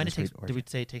and Assassin's it Creed takes. Did Origins. we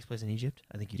say it takes place in Egypt?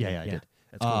 I think you Yeah, did. yeah, I did.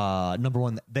 That's cool. Number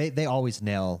one, they always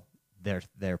nail their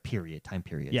time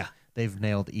period. Yeah. They've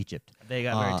nailed Egypt. They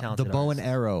got very talented The bow and artists.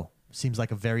 arrow seems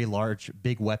like a very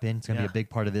big weapon. It's going to Yeah. be a big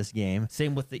part of this game.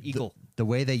 Same with the eagle. The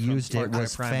way they used Far it Cry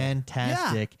was Primal.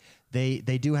 fantastic. They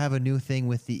do have a new thing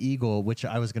with the eagle, which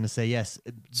I was going to say, yes,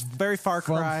 It's very Far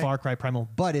from Cry. Far Cry Primal,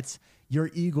 but it's your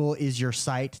eagle is your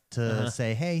sight to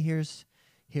say, hey, here's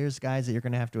guys that you're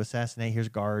going to have to assassinate. Here's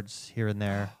guards here and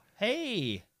there.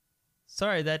 Hey,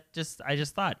 sorry, I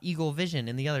just thought Eagle Vision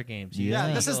in the other games. You Yeah,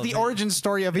 Yeah, use this is Eagle the Vision. origin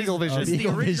story of Eagle Vision. This is the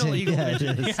Eagle original Vision, Eagle yeah, it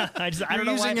Vision. is. Yeah, I don't You're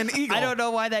know why. using an eagle. I don't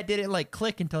know why that didn't like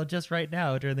click until just right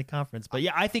now during the conference. But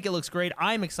yeah, I think it looks great.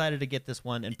 I'm excited to get this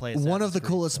one and play. One of Assassin's the Creed.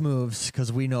 coolest moves, because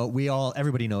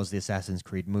everybody knows the Assassin's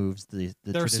Creed moves, the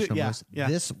They're traditional yeah, moves. yeah.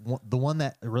 The one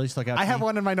that really stuck out. I to have me,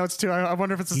 one in my notes too. I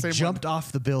wonder if it's the He same jumped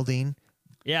off the building,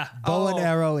 Yeah. bow and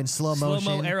arrow in slow motion,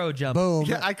 Slow-mo arrow jump. boom. one.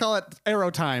 Yeah, I call it arrow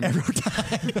time.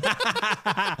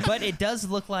 But it does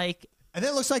look like And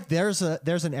then it looks like there's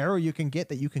an arrow you can get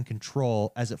that you can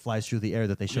control as it flies through the air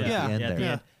that they showed Yeah. at the end at there. the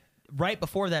end. Right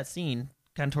before that scene,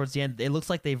 kind of towards the end, it looks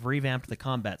like they've revamped the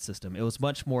combat system. It was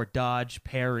much more dodge,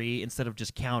 parry, instead of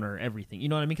just counter everything. You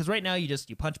know what I mean? Because right now you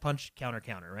punch, counter,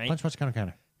 right? Punch,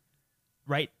 counter.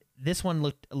 Right. This one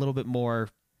looked a little bit more.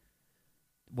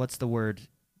 What's the word?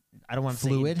 I don't want to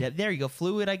Fluid? say there you go,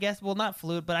 fluid. I guess. Well, not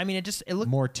fluid, but I mean, it looked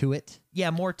More to it.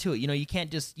 more to it. You know, you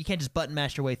can't just button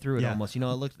mash your way through it. Yeah. Almost. You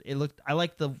know, it looked. I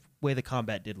like the way the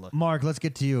combat did look. Mark, let's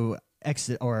get to you.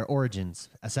 Exit or Origins.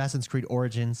 Assassin's Creed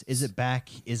Origins. Is it back?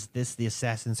 Is this the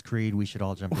Assassin's Creed we should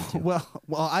all jump into? Well,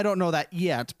 I don't know that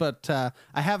yet, but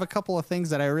I have a couple of things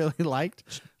that I really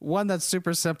liked. One that's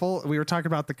super simple. We were talking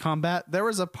about the combat. There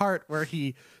was a part where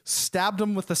he stabbed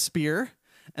him with a spear,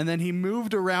 and then he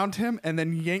moved around him and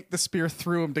then yanked the spear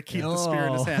through him to keep the spear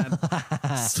in his hand.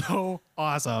 So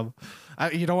awesome.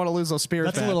 You don't want to lose those spears.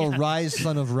 That's a man. little Rise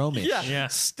Son of Romish. Yeah.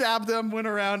 Stabbed them, went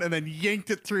around, and then yanked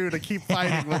it through to keep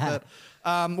fighting with it.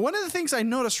 One of the things I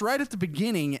noticed right at the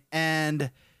beginning,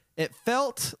 and it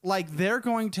felt like they're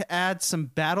going to add some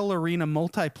battle arena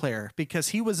multiplayer because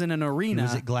he was in an arena.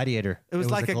 Was it Gladiator? It was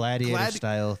like a a Gladiator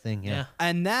style thing. Yeah. Yeah.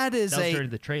 And that is That was a during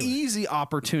the trailer. easy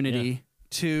opportunity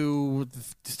to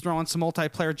throw in some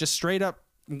multiplayer, just straight up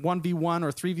 1v1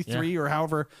 or 3v3 or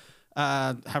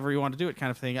however you want to do it kind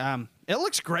of thing. It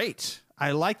looks great.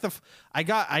 I like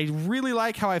I really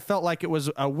like how I felt like it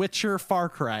was a Witcher Far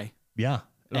Cry. Yeah.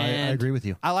 I And agree with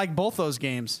you. I like both those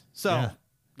games. So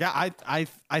I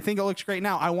think it looks great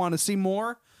now. I want to see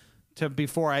more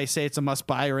before I say it's a must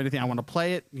buy or anything. I want to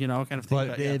play it, kind of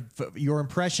thing. But your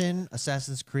impression,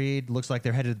 Assassin's Creed looks like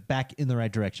they're headed back in the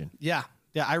right direction. Yeah.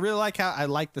 I really like how I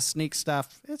like the sneak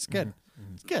stuff. It's good.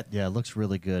 It's good. Yeah, it looks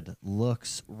really good.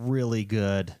 Looks really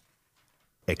good.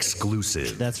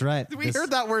 Exclusive. That's right. We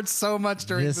heard that word so much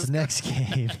during This next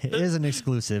game is an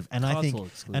exclusive, and I Console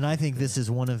exclusive. think this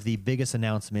is one of the biggest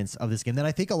announcements of this game that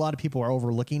I think a lot of people are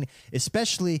overlooking,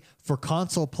 especially for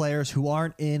console players who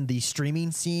aren't in the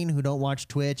streaming scene, who don't watch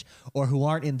Twitch, or who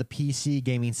aren't in the PC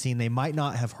gaming scene. They might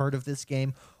not have heard of this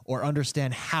game or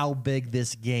understand how big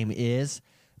this game is,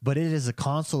 but it is a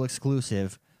console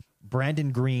exclusive.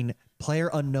 Brandon Green, player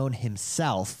unknown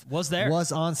himself, Was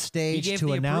on stage gave to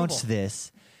the announce approval.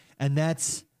 this, and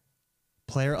that's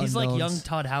player He's unknown's like young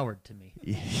Todd Howard to me.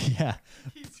 yeah.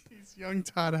 He's young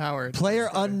Todd Howard. Player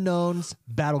Unknown's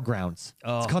Battlegrounds.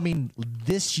 Oh. It's coming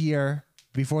this year,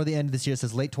 before the end of this year. It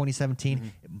says late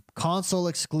 2017. Console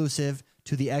exclusive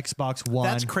to the Xbox One.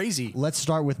 That's crazy. Let's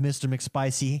start with Mr.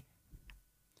 McSpicy.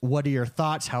 What are your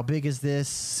thoughts? How big is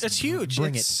this? It's huge.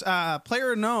 Bring It's it.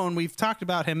 Player Unknown. We've talked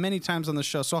about him many times on the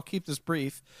show, so I'll keep this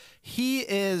brief. He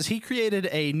created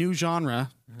a new genre,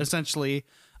 essentially,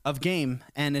 of game,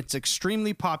 and it's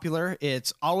extremely popular.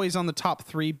 It's always on the top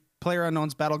 3. Player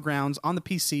Unknown's Battlegrounds on the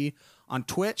PC, on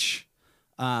Twitch,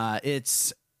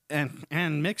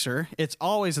 and Mixer. It's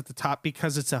always at the top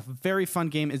because it's a very fun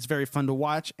game. It's very fun to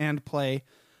watch and play.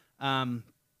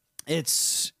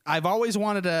 I've always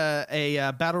wanted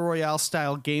a battle royale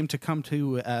style game to come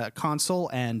to a console,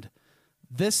 and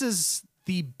this is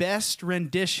the best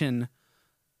rendition.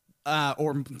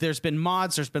 Or there's been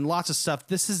mods, there's been lots of stuff.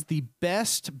 This is the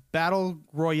best battle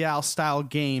royale style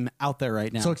game out there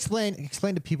right now. So explain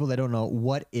to people that don't know,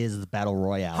 what is the Battle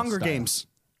Royale Hunger style? Games.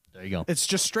 There you go. It's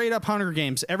just straight up Hunger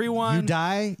Games. Everyone, You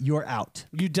die, you're out.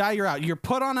 you die, you're out. You're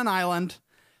put on an island.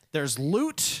 There's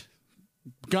loot,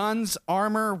 guns,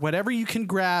 armor, whatever you can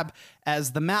grab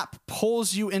as the map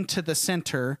pulls you into the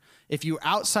center. If you're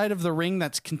outside of the ring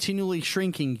that's continually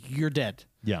shrinking, you're dead.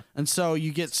 Yeah. And so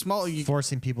you get small,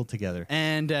 Forcing people together.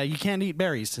 and you can't eat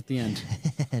berries at the end.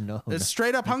 no. It's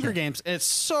straight up Hunger Games. It's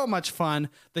so much fun.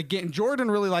 The game, Jordan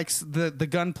really likes the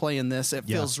gunplay in this. It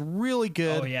feels really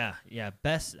good. Oh yeah,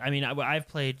 best. I mean, I've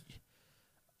played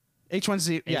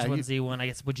H1Z, yeah, H1Z1. I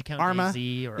guess would you count Arma?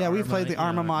 DayZ or Yeah, we've Arma, played the you know,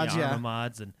 Arma mods, yeah. Arma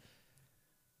mods, and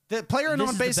the player this unknown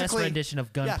is the basically best rendition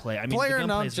of gunplay. I mean, player the gunplay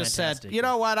unknown is just fantastic. said, you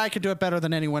know what, I could do it better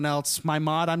than anyone else. My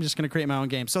mod, I'm just going to create my own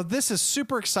game. So this is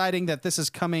super exciting that this is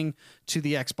coming to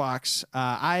the Xbox.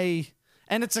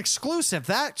 And it's exclusive.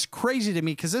 That's crazy to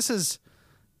me because this is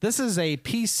a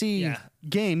PC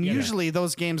game. Usually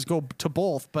those games go to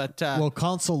both, but Well,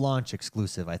 console launch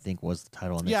exclusive, I think, was the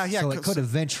title on this. Yeah, yeah, So it could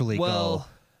eventually go.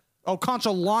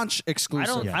 console launch I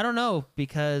exclusive. don't. I don't know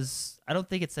because I don't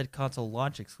think it said console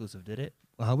launch exclusive. Did it?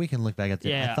 Well, we can look back at the.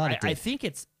 Yeah, I thought it did. I think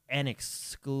it's an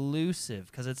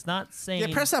exclusive because it's not saying. Yeah,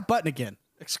 press that button again.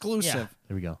 Exclusive.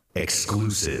 There we go.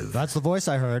 Exclusive. That's the voice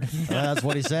I heard. That's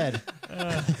what he said.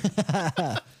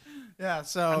 Yeah,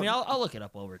 so I mean, I'll look it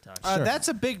up while we're talking. that's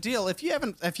a big deal. If you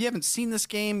haven't seen this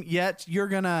game yet,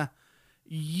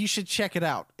 you should check it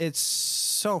out. It's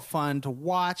so fun to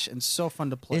watch and so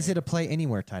fun to play. Is it a Play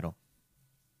Anywhere title?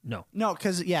 No. No,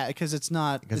 because it's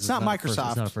not Because not a Microsoft.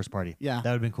 it's not a first party. Yeah. That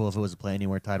would have been cool if it was a Play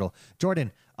Anywhere title.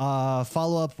 Jordan,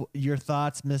 follow up your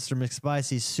thoughts. Mr.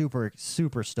 McSpicy's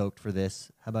super stoked for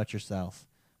this. How about yourself?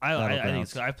 I think Battlegrounds.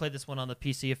 it's good. I played this one on the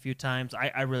PC a few times.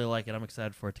 I really like it. I'm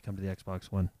excited for it to come to the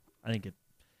Xbox One. I think it.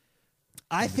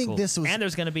 I it'd be think cool. this was. And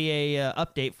there's going to be a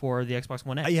update for the Xbox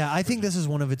One X. Yeah, I think this is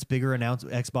one of its bigger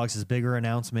Xbox's bigger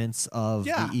announcements of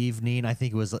Yeah. the evening. I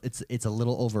think it's a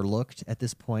little overlooked at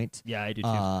this point. Yeah, I do too.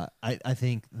 I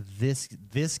think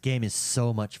this game is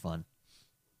so much fun.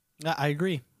 I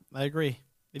agree.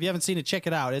 If you haven't seen it, check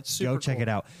it out. It's super Go check cool. it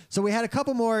out. So we had a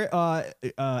couple more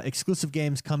exclusive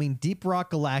games coming. Deep Rock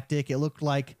Galactic. It looked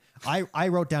like I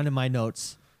wrote down in my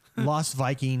notes Lost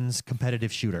Vikings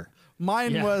competitive shooter.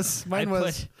 Mine Yeah. was I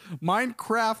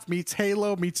Minecraft meets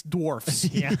Halo meets dwarfs.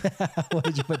 Yeah. What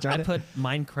did you put, I Jordan? put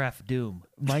Minecraft Doom.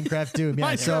 Minecraft Doom.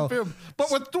 Yeah. Minecraft Doom,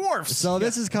 but with dwarfs. So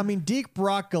this is coming Deep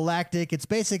Rock Galactic. It's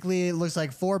basically, it looks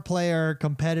like 4-player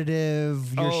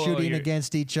competitive. You're shooting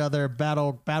against each other,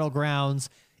 battlegrounds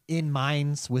in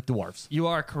mines with dwarves. You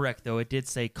are correct, though. It did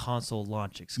say console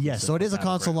launch exclusive. Yes, so it is a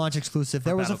console launch exclusive.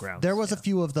 There was Battlegrounds, a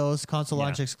few of those console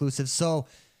launch exclusives. So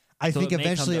I think it may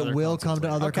come eventually to it other will consoles come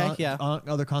to other later. Okay,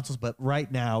 other consoles, but right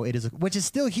now it is, which is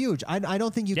still huge. I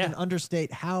don't think you can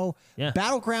understate how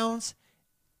Battlegrounds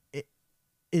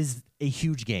is a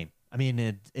huge game. I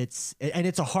mean, it's a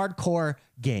hardcore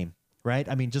game, right?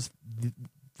 I mean, just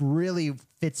really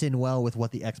fits in well with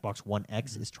what the Xbox One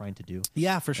X is trying to do.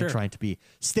 Yeah, for sure. And trying to be.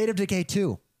 State of Decay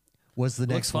 2 was the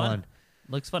next one.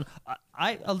 Looks fun.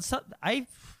 I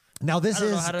Now, this I don't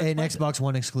know is how to an explain Xbox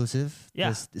One exclusive. Yeah.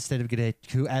 This State of Decay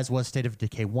 2, as was State of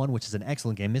Decay 1, which is an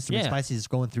excellent game. Mr. McSpicy is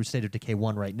going through State of Decay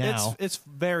 1 right now. It's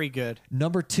very good.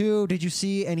 Number 2, did you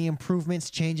see any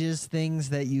improvements, changes, things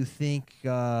that you think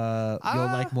you'll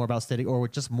like more about State, or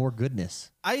just more goodness?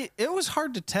 It was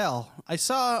hard to tell. I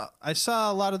saw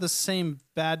a lot of the same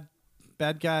bad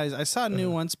guys. I saw new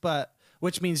ones, but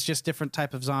which means just different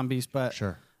type of zombies. But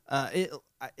Sure.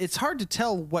 It's hard to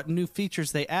tell what new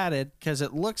features they added because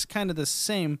it looks kind of the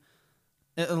same.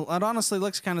 It honestly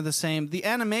looks kind of the same. The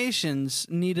animations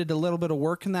needed a little bit of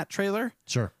work in that trailer.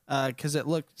 Sure. Because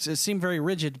it seemed very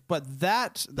rigid. But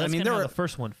That's I mean, the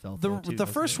first one felt. the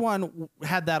first one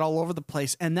had that all over the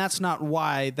place, and that's not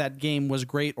why that game was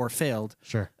great or failed.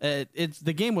 Sure.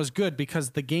 The game was good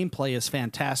because the gameplay is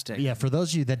fantastic. Yeah, for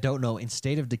those of you that don't know, in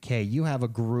State of Decay, you have a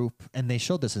group, and they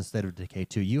showed this in State of Decay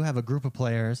 2. You have a group of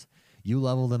players. You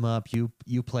level them up. You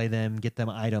play them, get them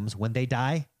items. When they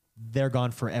die, they're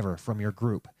gone forever from your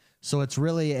group. So it's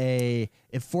really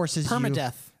it forces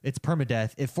Permadeath. It's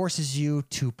permadeath. It forces you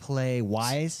to play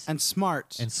wise And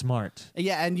smart. and smart.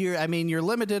 Yeah, and you're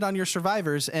limited on your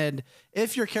survivors, and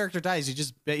if your character dies,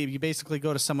 you basically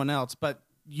go to someone else, but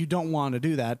you don't want to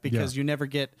do that because you never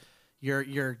get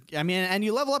and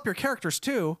you level up your characters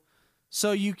too,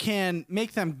 so you can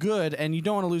make them good, and you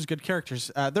don't want to lose good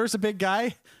characters. There's a big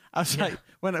guy. I was like,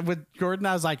 with Gordon,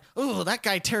 I was like, "Ooh, that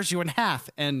guy tears you in half,"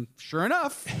 and sure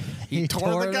enough, he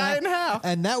tore the guy in half.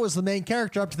 And that was the main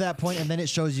character up to that point, and then it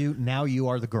shows you now you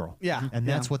are the girl. Yeah. And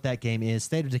that's what that game is.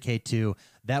 State of Decay 2,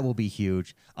 that will be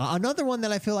huge. Another one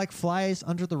that I feel like flies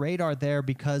under the radar there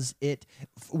because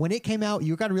when it came out,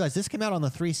 you got to realize this came out on the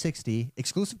 360,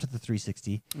 exclusive to the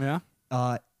 360.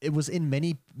 Yeah. It was in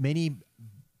many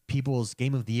people's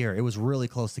Game of the Year. It was really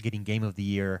close to getting Game of the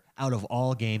Year out of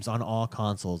all games on all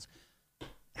consoles.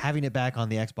 Having it back on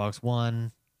the Xbox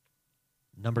One,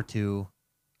 number 2,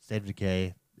 State of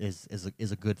Decay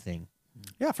is a good thing.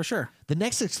 Yeah, for sure. The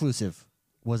next exclusive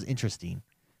was interesting.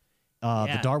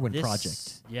 The Darwin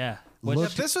Project. Yeah.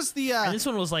 This was the And this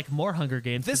one was like more Hunger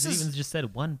Games. This This is- even just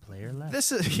said 1 player left.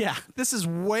 This is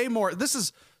way more. This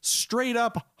is straight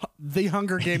up the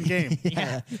Hunger Game game.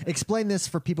 Yeah. Explain this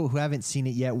for people who haven't seen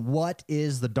it yet. What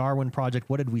is the Darwin Project?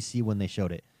 What did we see when they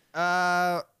showed it?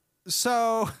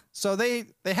 So they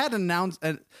had announced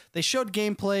they showed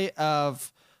gameplay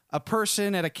of a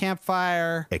person at a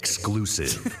campfire.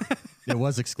 Exclusive. It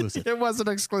was exclusive. It wasn't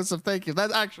exclusive. Thank you.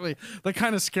 That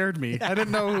kind of scared me. I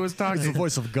didn't know who was It's the talking.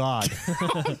 voice of God.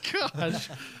 Gosh.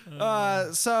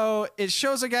 So it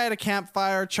shows a guy at a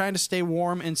campfire trying to stay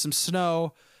warm in some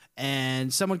snow,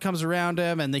 and someone comes around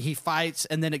him, and then he fights,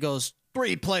 and then it goes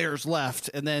 3 players left,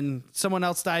 and then someone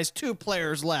else dies, 2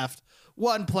 players left,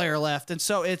 1 player left, and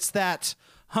so it's that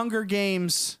Hunger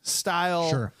Games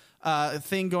style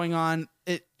thing going on.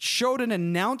 It showed an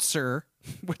announcer,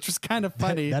 which was kind of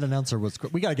funny. That announcer was.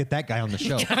 We got to get that guy on the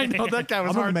show. I know that guy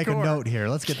was I'm gonna make a hardcore. note here.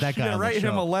 Let's get that guy on the write show.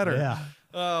 him a letter. Yeah.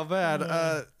 Oh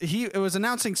man, it was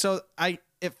announcing. So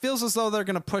it feels as though they're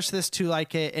going to push this to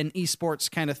like an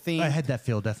esports kind of theme. I had that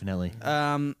feel definitely.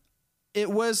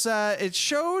 It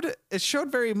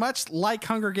showed very much like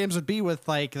Hunger Games would be, with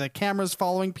like the cameras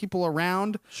following people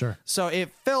around. Sure. So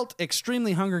it felt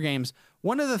extremely Hunger Games.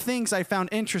 One of the things I found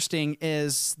interesting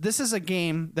is this is a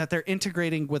game that they're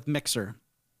integrating with Mixer.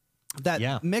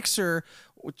 That Mixer,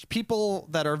 which people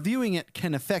that are viewing it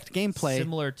can affect gameplay.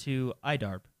 Similar to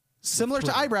iDarb. Similar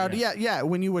to iBrow, yeah.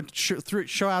 When you would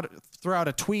throw out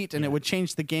a tweet and it would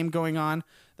change the game going on,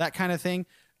 that kind of thing.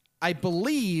 I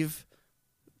believe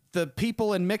the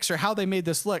people in Mixer, how they made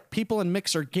this look, people in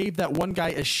Mixer gave that one guy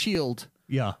a shield.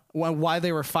 Yeah. While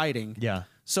they were fighting. Yeah.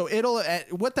 So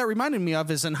what that reminded me of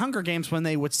is in Hunger Games when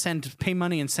they would pay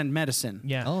money and send medicine.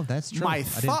 Yeah. Oh, that's true. I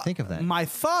didn't think of that. My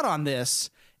thought on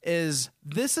this is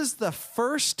this is the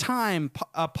first time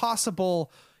a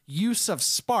possible use of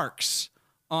sparks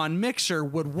on Mixer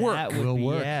would work. That would Will be,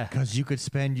 work yeah. because you could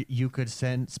spend your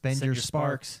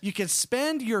sparks. You could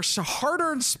spend your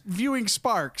hard-earned viewing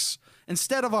sparks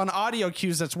instead of on audio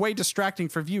cues that's way distracting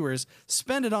for viewers.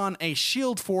 Spend it on a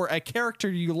shield for a character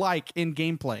you like in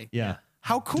gameplay. Yeah.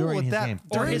 How cool During would his that game.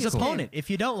 Or during his game. opponent, if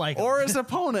you don't like him. Or his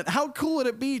opponent. How cool would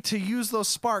it be to use those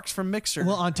sparks from Mixer?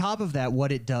 Well, on top of that,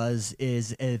 what it does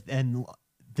is, and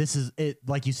this is it.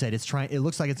 Like you said, it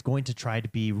looks like it's going to try to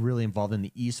be really involved in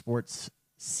the esports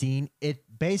scene. It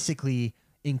basically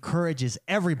encourages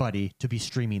everybody to be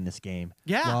streaming this game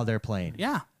while they're playing.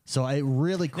 Yeah. So it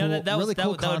really cool, No, that really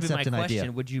cool would be my concept and question.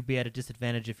 idea. Would you be at a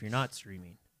disadvantage if you're not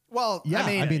streaming? Well, Yeah,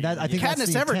 I mean, that- I think that's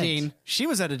Katniss the Everdeen, intent. she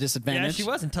was at a Yeah, disadvantage. she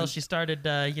was until she started,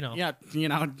 Yeah,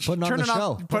 Putting on turning the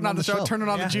show. putting on the show, turning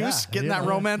on the juice, getting that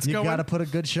romance You going. got to put a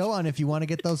good show on if you want to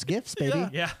get those gifts, baby.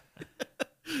 Yeah.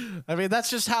 I mean, that's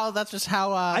just how. I the didn't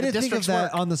think of districts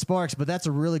that work. on the Sparks, but that's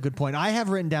a really good point. I have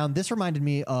written down. This reminded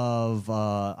me of.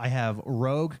 I have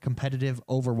Rogue competitive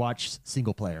Overwatch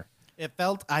single player. It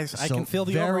felt. I So can feel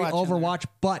the very Overwatch. in there. Overwatch,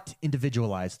 but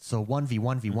individualized. So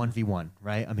 1v1v1v1,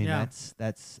 right? I mean, Yeah.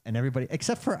 that's and everybody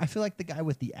except for I feel like the guy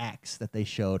with the axe that they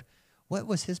showed. What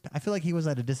was his? I feel like he was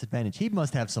at a disadvantage. He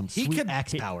must have some sweet could-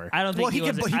 axe power. I don't think Well, he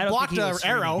was, could- he I don't blocked think he was an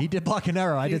streaming. arrow. He did block an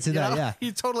arrow. I did see You that. know, Yeah.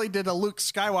 he totally did a Luke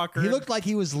Skywalker. He looked like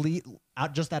he was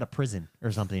just out of prison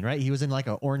or something, right? He was in like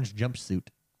an orange jumpsuit.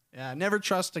 Yeah, never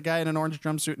trust a guy in an orange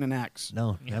jumpsuit and an axe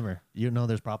No, never. You know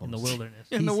there's in problems. the wilderness.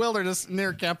 in the wilderness near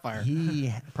a campfire.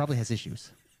 He probably has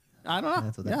issues. I don't know.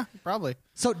 That's what that- Yeah, probably.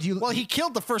 So do you? Well, he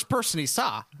killed the first person he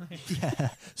saw.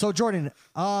 So Jordan,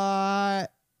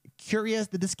 curious?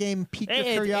 Did this game pique your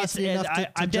curiosity enough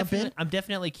to jump in? I'm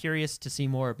definitely curious to see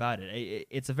more about it.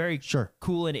 It's a very Sure.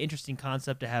 cool and interesting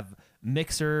concept to have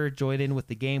Mixer join in with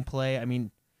the gameplay. I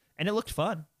mean, and it looked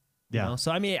fun. you Yeah. know?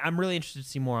 So I mean, I'm really interested to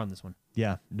see more on this one.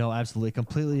 Yeah, no, absolutely.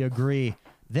 Completely agree.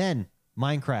 Then,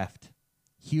 Minecraft.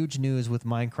 Huge news with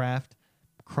Minecraft.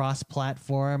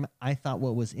 Cross-platform. I thought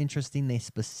what was interesting, they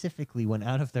specifically went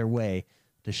out of their way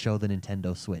to show the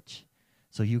Nintendo Switch.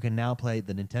 So you can now play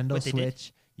the Nintendo Wait, they did?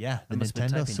 Switch. Yeah, the I must have been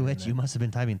Nintendo typing during Switch. that. You must have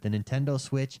been typing. The Nintendo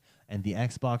Switch and the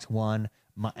Xbox One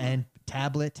and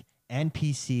tablet and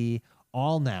PC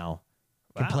all now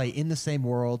can Wow. play in the same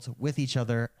worlds with each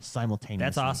other simultaneously.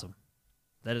 That's awesome.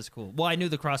 That is cool. Well, I knew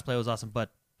the crossplay was awesome,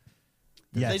 but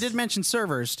Yes. They did mention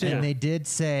servers too. And they did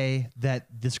say that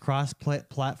this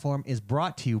cross-platform is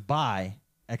brought to you by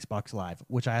Xbox Live,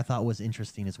 which I thought was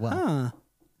interesting as well. Huh.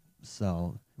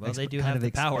 So, Well, they do kind have of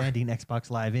the power. expanding Xbox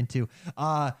Live into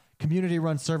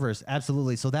community-run servers.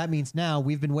 Absolutely. So that means now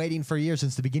we've been waiting for years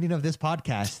since the beginning of this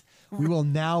podcast. We will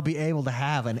now be able to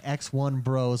have an X1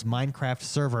 Bros Minecraft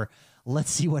server.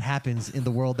 Let's see what happens in the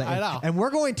world. I know. And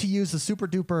we're going to use the super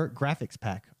duper graphics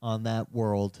pack on that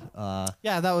world.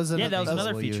 Yeah, that was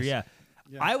another we'll feature. use. Yeah.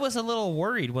 I was a little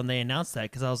worried when they announced that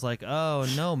because I was like, "Oh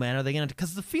no, man, are they gonna?"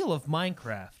 Because the feel of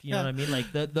Minecraft, you know Yeah. what I mean?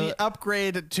 Like the the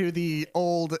upgrade to the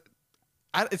old.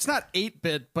 It's not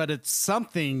 8-bit, but it's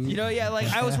something. you know, yeah. Like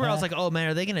I was like, "Oh man,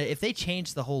 are they gonna?" If they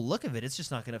change the whole look of it, it's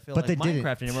just not gonna feel But like they didn't.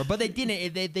 Minecraft anymore. But they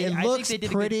didn't. They It I looks think they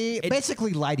did pretty. A good,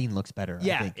 Basically, lighting looks better. I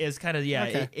yeah, think. it's kind of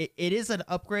Okay. it is an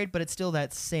upgrade, but it's still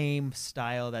that same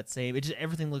style, that same. It just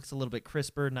everything looks a little bit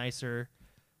crisper, nicer.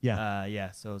 Yeah.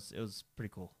 Yeah. So it was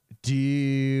pretty cool. Do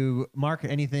you, Mark,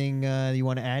 anything you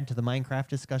want to add to the Minecraft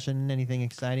discussion? Anything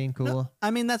exciting, cool? No, I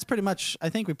mean, that's pretty much. I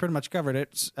think we pretty much covered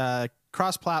it.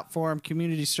 Cross-platform,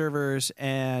 community servers,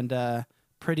 and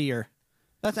prettier.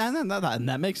 And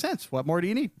that makes sense. What more do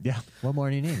you need? Yeah. What more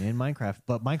do you need in Minecraft?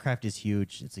 But Minecraft is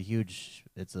huge.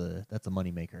 That's a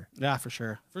moneymaker Yeah, for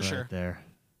sure, right there.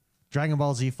 Dragon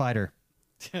Ball Z Fighter.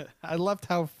 I loved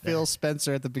how Phil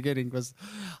Spencer at the beginning was.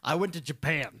 I went to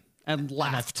Japan and I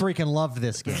laughed. freaking loved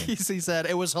this game. He said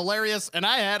it was hilarious and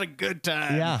I had a good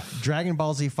time. Yeah. Dragon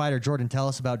Ball Z Fighter. Jordan, tell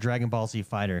us about Dragon Ball Z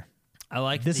Fighter. I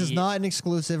like This is not an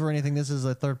exclusive or anything. This is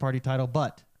a third-party title,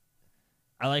 but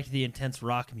I liked the intense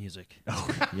rock music.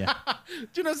 yeah. Do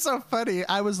you know what's so funny?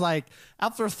 I was like,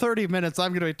 after 30 minutes,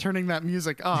 I'm going to be turning that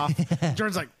music off.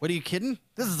 Jordan's like, what are you kidding?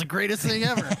 This is the greatest thing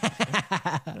ever.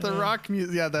 The rock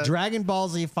music. Yeah, Dragon Ball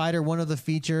Z Fighter, one of the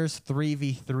features,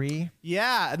 3v3.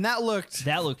 yeah, and that looked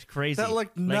crazy. that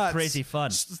looked like nuts. crazy fun.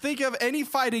 Just think of any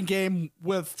fighting game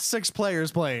with 6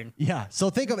 players playing. Yeah. So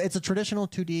think of it's a traditional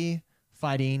 2D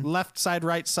fighting. Left side,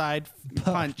 right side,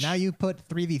 punch. Now you put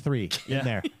 3v3 in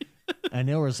there. And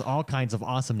there was all kinds of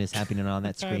awesomeness happening on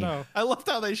that I screen. know. I loved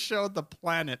how they showed the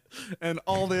planet and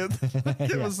all the.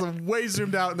 It was way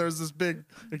zoomed out, and there was this big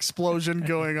explosion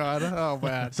going on. Oh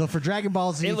man! So for Dragon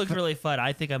Ball Z, It looked really fun.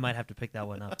 I think I might have to pick that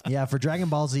one up. yeah, for Dragon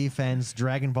Ball Z fans,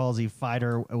 Dragon Ball Z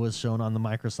Fighter was shown on the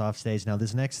Microsoft stage. Now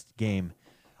this next game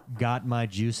got my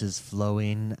juices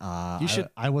flowing.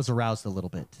 I was aroused a little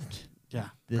bit. Yeah.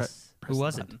 This Who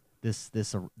was it?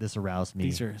 this aroused me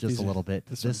These are- just these a are- little bit.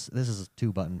 This is a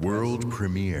 2-button. World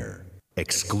premiere.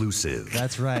 Exclusive.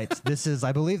 That's right.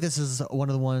 I believe this is one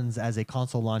of the ones as a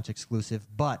console launch exclusive,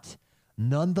 but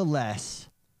nonetheless,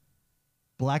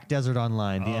 Black Desert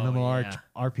Online, the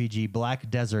MMORPG Black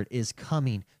Desert, is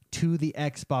coming to the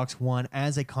Xbox One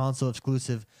as a console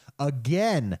exclusive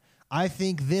again. I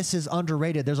think this is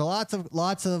underrated. There's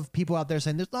lots of people out there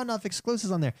saying there's not enough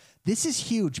exclusives on there. This is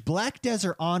huge. Black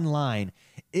Desert Online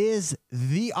is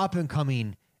the up and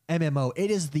coming MMO.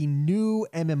 It is the new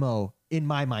MMO in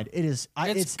my mind. It is.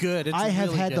 It's good. It's I have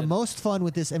really had the good. most fun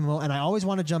with this MMO, and I always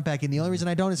want to jump back in. The only reason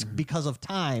I don't is because of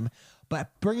time. But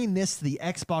bringing this to the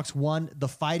Xbox One, the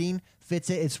fighting fits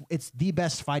it. It's the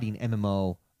best fighting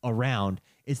MMO around.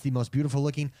 It's the most beautiful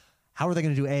looking. How are they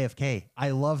going to do AFK?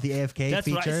 I love the AFK That's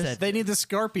what I features. said. They need the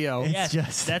Scorpio. It's Yeah,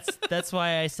 just- that's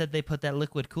why I said they put that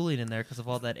liquid cooling in there because of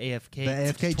all that AFK. The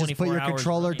AFK, just put 24 your hours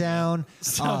controller running. down.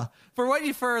 So,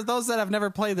 for those that have never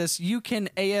played this, you can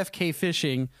AFK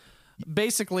fishing.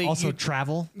 Basically, Also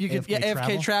travel. You can AFK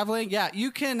travel. traveling. Yeah,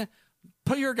 you can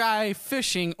put your guy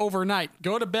fishing overnight.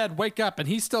 Go to bed, wake up, and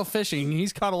he's still fishing.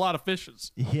 He's caught a lot of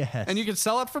fishes, Yes. and you can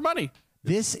sell it for money.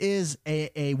 This is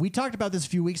we talked about this a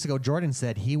few weeks ago. Jordan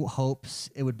said he hopes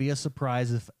it would be a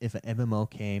surprise if an MMO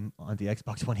came on the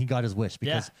Xbox One. He got his wish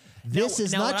because this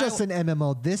is Now not what just an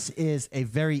MMO. This is a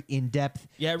very in-depth,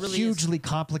 Yeah, it really hugely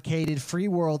complicated free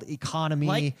world economy.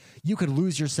 Like- you could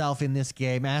lose yourself in this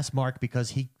game. Ask Mark because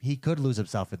he could lose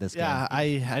himself in this Yeah,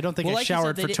 game. I don't think Well, I like you said,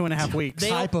 showered they for did- 2.5 weeks.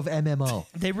 Type of MMO.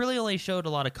 They really only showed a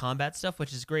lot of combat stuff,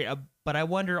 which is great. But I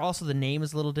wonder also the name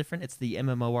is a little different. It's the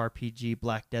MMORPG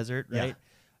Black Desert, right? Yeah.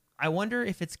 I wonder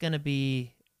if it's going to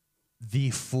be. The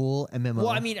full MMO. Well,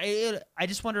 I mean, I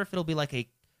just wonder if it'll be like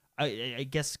I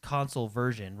guess console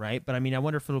version, right? But I mean, I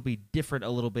wonder if it'll be different a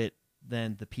little bit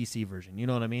than the PC version. You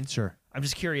know what I mean? Sure. I'm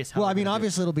just curious. How Well, I they're mean, gonna do it.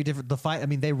 obviously it'll be different. The fight. I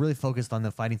mean, they really focused on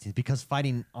the fighting scenes because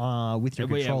fighting with your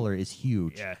Well, yeah. controller is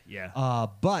huge. Yeah.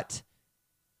 But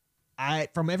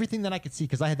from everything that I could see,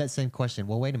 because I had that same question.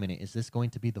 Well, wait a minute, is this going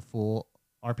to be the full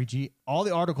RPG? All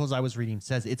the articles I was reading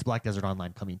says it's Black Desert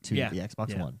Online coming to the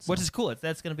Xbox One, so which is cool.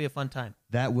 That's going to be a fun time.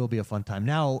 that will be a fun time.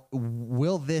 Now,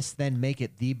 will this then make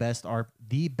it the best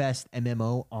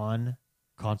MMO on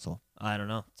console? I don't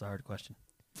know. It's a hard question.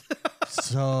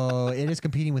 So it is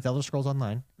competing with Elder Scrolls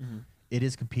Online. Mm-hmm. It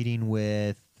is competing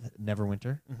with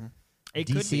Neverwinter, It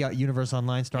could DC be. Universe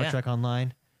Online, Star Yeah. Trek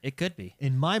Online. It could be.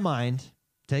 In my mind,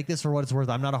 take this for what it's worth.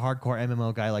 I'm not a hardcore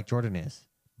MMO guy like Jordan is,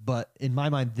 but in my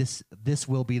mind, this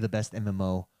will be the best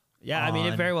MMO. Yeah, I mean,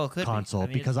 it on very well could console be. I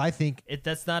mean, because I think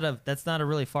that's not a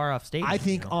really far off statement. I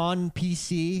think you know? on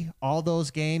PC, all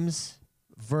those games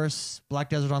versus Black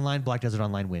Desert Online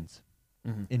wins,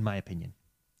 Mm-hmm. in my opinion.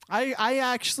 I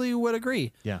actually would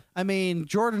agree. Yeah. I mean,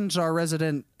 Jordan's our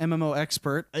resident MMO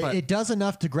expert. But It does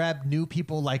enough to grab new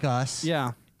people like us.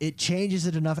 yeah. It changes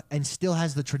it enough and still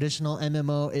has the traditional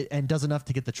MMO and does enough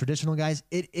to get the traditional guys.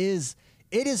 It is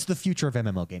the future of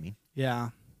MMO gaming, Yeah.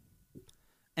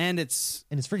 And it's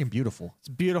and it's freaking beautiful.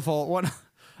 beautiful.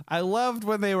 I loved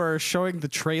when they were showing the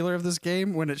trailer of this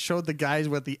game when it showed the guys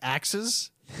with the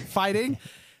axes fighting.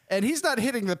 And he's not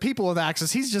hitting the people with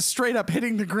axes. He's just straight up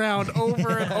hitting the ground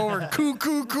over and over. Coo,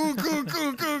 coo, coo, coo,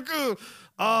 coo, coo, coo.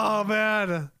 Oh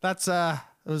man. That's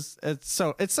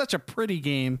it's such a pretty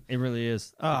game. it really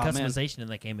is. Oh, the man. customization in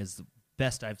that game is the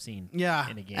best I've seen. Yeah.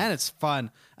 in a game. And it's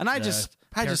fun. And I The just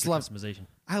character love customization.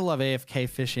 I love AFK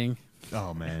fishing.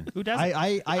 Oh man, Who doesn't?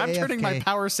 I'm I'm turning my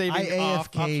power saving off,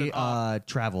 option off.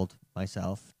 Traveled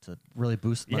myself to really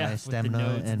boost Yeah, my with the stamina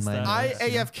nodes and and my. stuff. I nodes,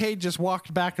 you know? AFK just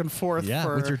walked back and forth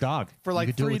with your dog for You like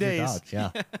could do it 3 with your days.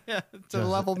 dog, Yeah, to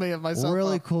level me of myself.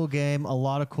 really up. cool game. A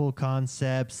lot of cool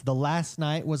concepts. The Last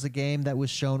Night was a game that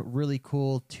was shown really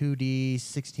cool 2D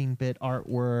 16-bit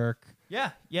artwork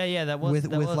yeah. That was with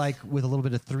that was, with a little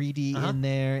bit of 3D in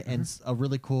there and a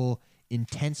really cool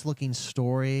intense looking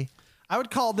story. I would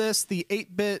call this the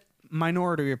 8-bit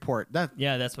Minority Report. That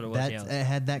Yeah, that's what it was. That Yeah. it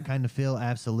had that kind of feel,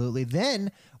 absolutely.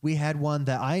 Then we had one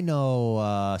that I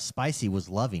know Spicy was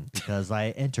loving because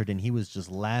I entered and he was just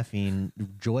laughing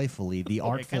joyfully. The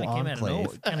Artful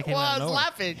Enclave. Kind of came well, out I of was nowhere.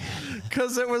 laughing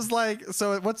because it was like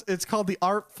so. It's called the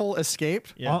Artful Escape.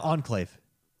 Yeah. Enclave.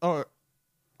 Oh,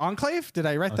 Enclave? Did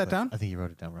I write that down? I think you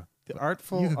wrote it down, bro. The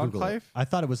Artful You can Google Enclave? it. I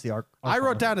thought it was the I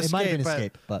wrote down It might have Escape, been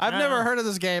Escape, but I've never heard of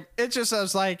this game. It just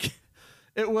was like,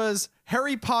 it was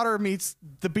Harry Potter meets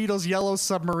the Beatles' Yellow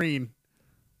Submarine.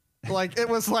 Like, it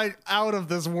was like out of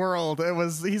this world.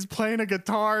 He's playing a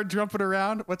guitar, jumping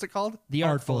around. What's it called? The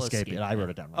Artful Escape. I wrote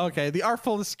it down. Wrong. Okay, the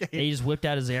Artful Escape. He just whipped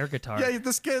out his air guitar. Yeah,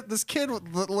 this kid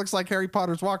that looks like Harry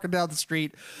Potter's walking down the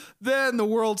street. Then the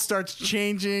world starts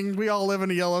changing. We all live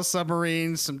in a yellow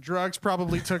submarine. Some drugs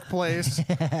probably took place.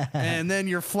 And then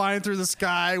you're flying through the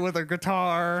sky with a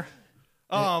guitar.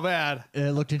 Oh, man.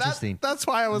 It looked interesting. That's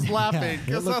why I was laughing.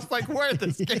 Because I was like, where'd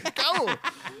this game go?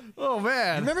 Oh,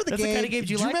 man. Remember the That's game? the kind of games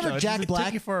you do you like. remember though. Jack It Black?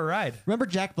 took you for a ride. Remember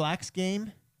Jack Black's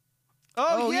game?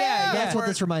 Oh, yeah. That's what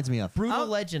this reminds me of. Brutal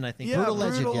Legend, I think. Yeah, Brutal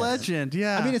Legend, yes. Legend,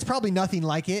 yeah. I mean, it's probably nothing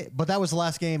like it, but that was the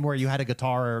last game where you had a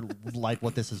guitar like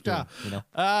what this is doing. Yeah. You know,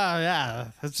 yeah.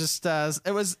 It's just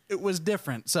it was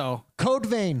different. So Code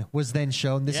Vein was then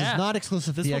shown. This Yeah. is not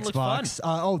exclusive to This the one looks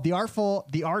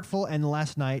Xbox. The Artful, and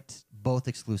Last Night both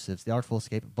exclusives. The Artful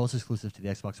Escape both exclusive to the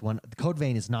Xbox One. The Code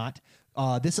Vein is not.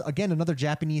 This again another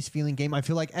Japanese feeling game. I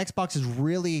feel like Xbox is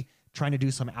really trying to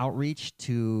do some outreach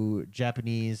to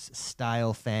Japanese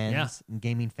style fans and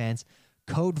gaming fans.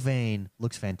 Code Vein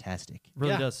looks fantastic.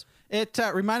 Really yeah. does. It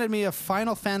reminded me of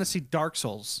Final Fantasy Dark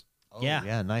Souls. Oh, Yeah.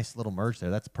 yeah, nice little merge there.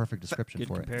 That's a perfect description Good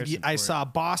for it. comparison. I for it. saw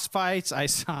boss fights. I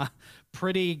saw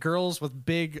pretty girls with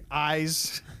big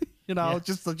eyes. You know,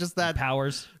 just that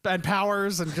powers. and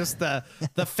powers, and just the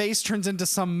face turns into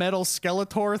some metal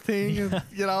Skeletor thing.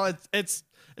 You know, it's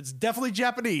definitely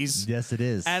Japanese. Yes, it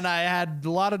is. And I had a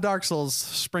lot of Dark Souls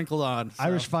sprinkled on. so-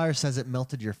 Irish Fire says it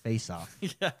melted your face off.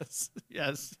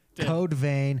 yes. Code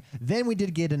Vein. Then we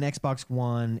did get an Xbox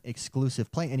One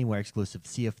exclusive, Play Anywhere exclusive,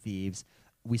 Sea of Thieves.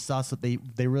 We saw they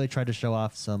really tried to show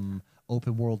off some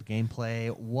open world gameplay.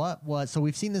 So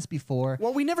we've seen this before.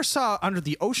 Well, we never saw Under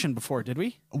the Ocean before, did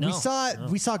we? We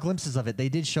saw glimpses of it. They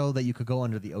did show that you could go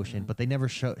under the ocean, but they never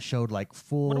showed like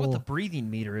full. I wonder what the breathing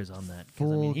meter is on that. 'cause, I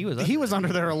Full- mean, He was under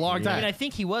there a long I mean, time. I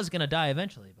think he was going to die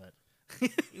eventually, but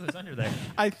he was under there.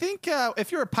 I think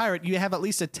if you're a pirate, you have at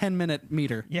least a 10-minute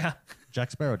meter. Yeah.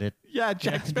 Jack Sparrow did. Yeah,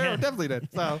 Jack Sparrow yeah. definitely did.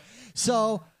 So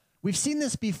So we've seen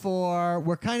this before.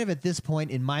 We're kind of at this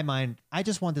point in my mind. I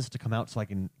just want this to come out so I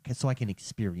can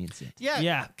experience it.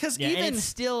 Yeah. because Yeah, and even it's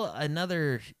still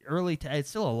another it's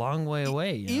still a long way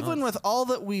away. You know? even with all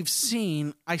that we've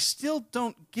seen, I still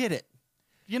don't get it.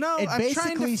 You know, It I'm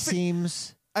basically trying to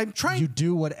seems I'm trying. you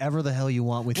do whatever the hell you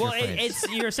want with Well, your friends.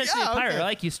 you're essentially Yeah, a pirate. okay.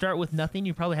 Like you start with nothing.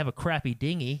 You probably have a crappy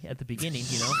dinghy at the beginning,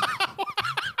 you know,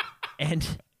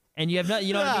 and you have not,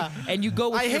 you know, what I mean? And you go.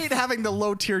 With I your hate having the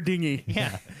low tier dinghy.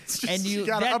 Yeah. It's just- And you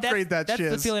gotta upgrade that That's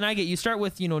shiz. the feeling I get. You start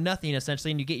with, nothing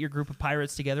essentially, and you get your group of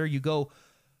pirates together. You go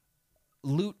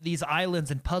loot these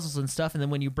islands and puzzles and stuff, and then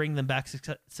when you bring them back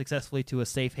successfully to a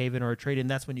safe haven or a trade-in,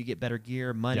 that's when you get better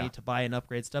gear, money Yeah. to buy and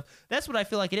upgrade stuff. That's what I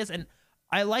feel like it is. And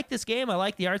I like this game. I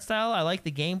like the art style. I like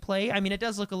the gameplay. I mean, it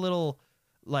does look a little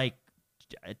like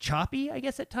choppy, I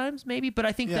guess, at times maybe, but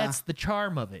I think Yeah. that's the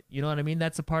charm of it. You know what I mean?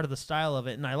 That's a part of the style of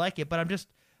it, and I like it. But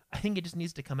I think it just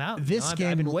needs to come out. you This know?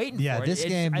 game, I've been waiting for it. this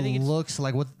game I think it's, looks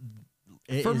like what.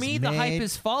 it for is me, the hype made-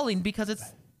 is falling because it's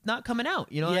not coming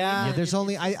out. You know? What I Yeah. mean? Yeah, there's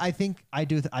only. I think I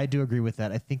do agree with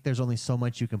that. I think there's only so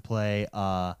much you can play,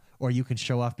 or you can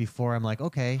show off before. I'm like,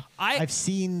 okay, I've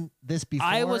seen this before.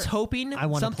 I was hoping I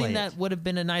wanna something play that it. would have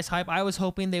been a nice hype. I was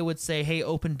hoping they would say, "Hey,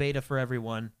 open beta for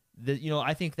everyone."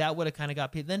 I think that would have kind of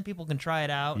got people. Then people can try it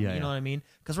out. Yeah, you know yeah. what I mean?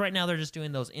 Because right now they're just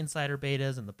doing those insider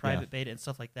betas and the private beta and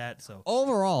stuff like that. So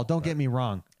Overall, don't get me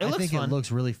wrong. It I looks think fun. it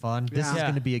looks really fun. This is Yeah.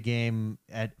 going to be a game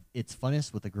at its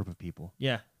funnest with a group of people.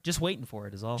 yeah, just waiting for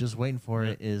it is all. Just waiting for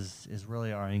it is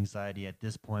really our anxiety at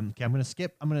this point. Okay, I'm going to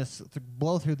skip. I'm going to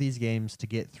blow through these games to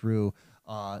get through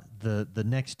the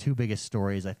next two biggest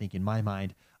stories. I think in my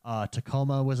mind,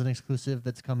 Tacoma was an exclusive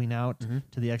that's coming out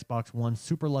to the Xbox One.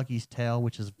 Super Lucky's Tale,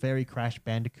 which is very Crash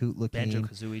Bandicoot looking.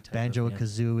 Banjo-Kazooie type Banjo of, yeah.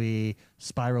 Kazooie,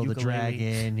 Spyro the Ukulele.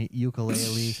 Dragon,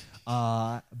 Ukulele.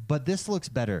 But this looks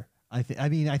better. I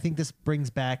think this brings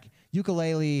back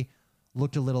Ukulele.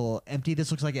 Looked a little empty.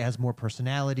 This looks like it has more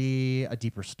personality, a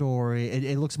deeper story.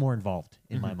 It looks more involved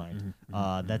in my mind.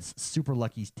 That's Super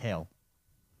Lucky's Tale.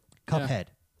 Cuphead.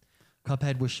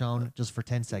 Cuphead was shown just for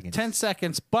 10 seconds. 10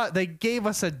 seconds, but they gave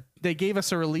us a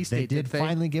release They date. did didn't they?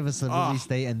 finally give us a release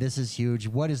date, and this is huge.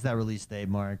 What is that release date,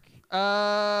 Mark?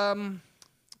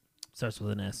 Starts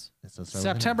with an S. It's a- so-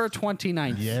 September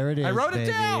 29th. There it is. I wrote baby.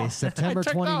 it down. September I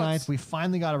took 29th. notes. We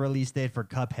finally got a release date for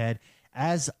Cuphead.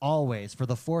 As always, for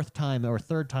the fourth time or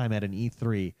third time at an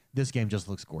E3, this game just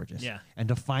looks gorgeous. Yeah. And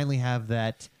to finally have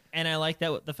that And I like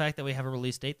that the fact that we have a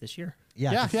release date this year.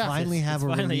 Yeah, to finally It's have a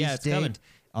finally- release it's coming. date,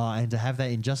 and to have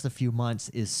that in just a few months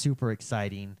is super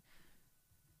exciting.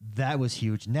 That was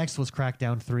huge. Next was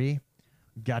Crackdown 3.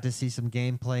 Got to see some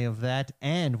gameplay of that,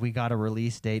 and we got a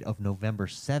release date of November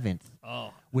 7th.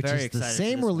 Oh, Which very is the excited for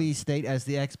same this one. release date as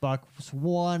the Xbox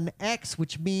One X,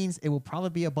 which means it will probably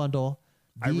be a bundle.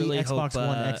 The I really Xbox hope,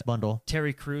 One X bundle.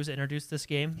 Terry Crews introduced this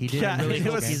game. He did. Yeah, introduce it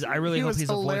this was- game. I really he hope was he's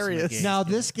a voice in hilarious. the game. Now,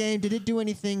 this game, did it do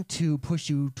anything to push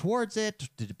you towards it?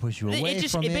 Did it push you away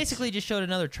from it? It basically just showed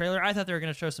another trailer. I thought they were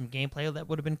going to show some gameplay that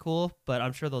would have been cool, but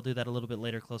I'm sure they'll do that a little bit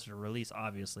later, closer to release,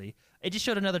 obviously. It just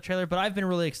showed another trailer, but I've been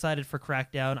really excited for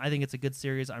Crackdown. I think it's a good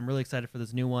series. I'm really excited for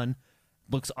this new one.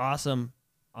 Looks awesome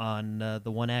on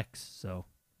the One X, so...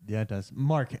 Yeah, it does.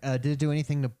 Mark, did it do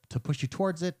anything to push you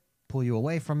towards it, pull you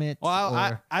away from it? Well,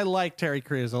 or- I like Terry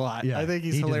Crews a lot. Yeah, I think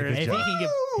he's he did a hilarious. good If job. he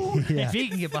can get, Yeah. if he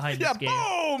can get behind Yeah, this game...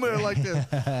 boom! And like this.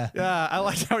 Yeah, I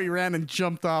liked how he ran and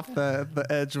jumped off the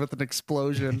edge with an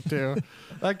explosion too.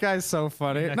 That guy's so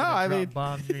funny. You're No, not I gonna mean, drop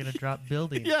bombs, you're going to drop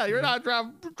buildings. yeah, you're not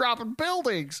dropping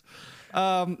buildings.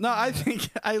 No, I think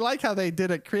I like how they did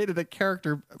it. Created a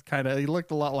character kind of. He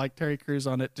looked a lot like Terry Crews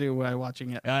on it too.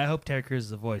 Watching it. I hope Terry Crews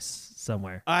is a voice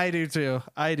somewhere. I do too.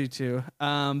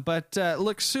 But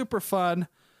looks super fun.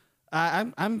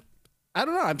 I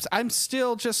don't know. I'm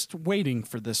still just waiting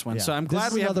for this one. Yeah. So I'm This glad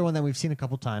is we have. another one that we've seen a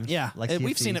couple times. Yeah, like and Sea of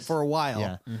we've seen it Thieves. for a while.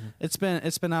 Yeah. It's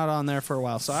been out on there for a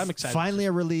while, so I'm excited. Finally,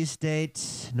 a release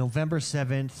date, November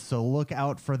 7th. So look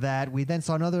out for that. We then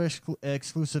saw another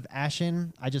exclusive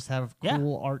Ashen. I just have Yeah.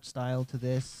 cool art style to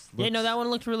this. Yeah, no, that one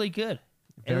looked really good.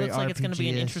 It very looks like it's going to be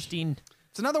an RPG-ish. interesting,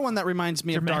 It's another one that reminds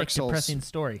me of dramatic, Dark Souls. depressing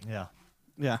story. Yeah.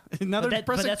 Yeah, another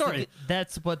depressing that's, story.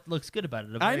 that's what looks good about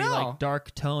it. A I very, know. like,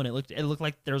 dark tone. It looked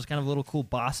like there was kind of a little cool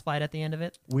boss fight at the end of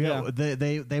it. Yeah.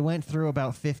 They went through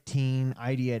about 15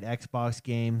 ID at Xbox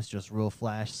games, just real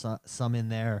flash, some in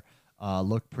there.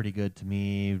 Looked pretty good to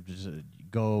me. Just,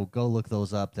 go look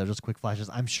those up. They're just quick flashes.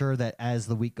 I'm sure that as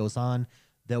the week goes on,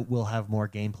 that we'll have more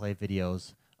gameplay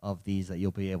videos of these that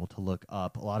you'll be able to look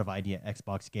up. A lot of ID at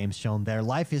Xbox games shown there.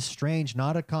 Life is Strange,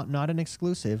 not an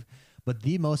exclusive, but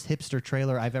the most hipster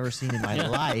trailer I've ever seen in my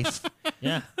life.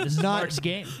 Yeah, this is Not- Mark's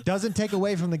game. Doesn't take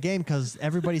away from the game because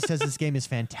everybody says this game is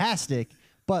fantastic.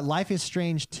 But Life is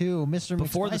Strange 2, Mr.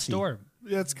 Before the McSpicy. storm.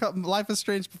 Yeah, it's called Life is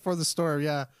Strange Before the Storm.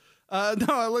 Yeah.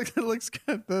 No, it looks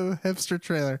good. The hipster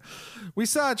trailer. We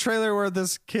saw a trailer where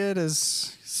this kid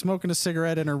is smoking a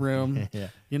cigarette in her room. Yeah.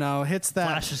 You know, hits that.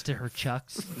 Flashes to her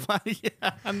chucks.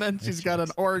 Yeah, and then she's got an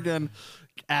Oregon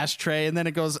ashtray, and then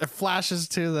it flashes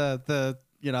to the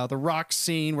rock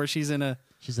scene where she's in a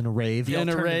She's in a rave. in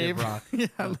a alternative rave. rock.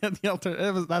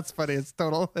 Yeah, that's funny. It's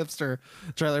total hipster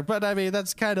trailer, but I mean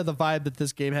that's kind of the vibe that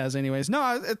this game has, anyways.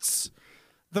 No, it's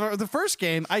the first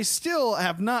game. I still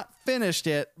have not finished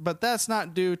it, but that's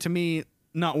not due to me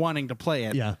not wanting to play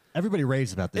it. Yeah. Everybody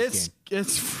raves about this game.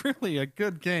 It's really a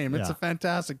good game. It's Yeah. a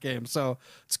fantastic game. So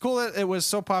it's cool that it was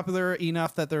so popular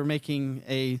enough that they're making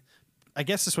I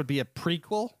guess this would be a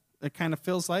prequel. It kind of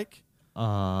feels like.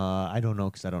 I don't know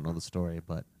because I don't know the story,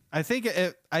 but I think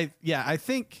I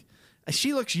think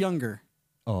she looks younger,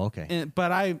 oh, okay.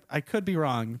 but I could be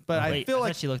wrong. But I Wait, feel I like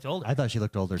thought she looked older. I thought she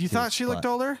looked older. you too, thought she looked but-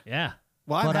 older. Yeah.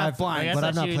 Well, I'm But half I've- I blind. guess But I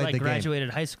I've thought not she played like the game. graduated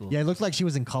high school. Yeah, it looked like she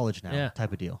was in college now, Yeah.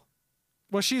 type of deal.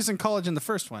 Well, she's in college in the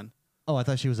first one. Oh, I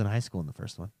thought she was in high school in the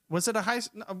first one. Was it a high?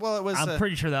 Well, it was. I'm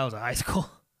pretty sure that was a high school.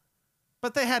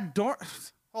 But they had dorm.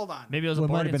 Hold on. Maybe it was Well, a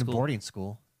it might boarding have been school. a boarding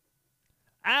school.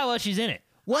 Ah, well, she's in it.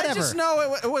 Whatever. I just know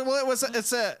it was.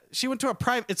 She went to a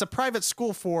private. It's a private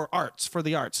school for arts. For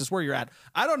the arts is where you're at.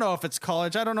 I don't know if it's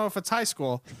college. I don't know if it's high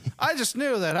school. I just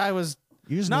knew that I was.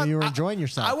 You just knew you were enjoying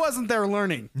yourself. I wasn't there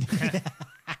learning.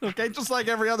 Okay, just like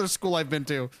every other school I've been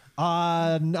to.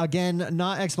 Again,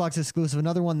 not Xbox exclusive.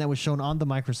 Another one that was shown on the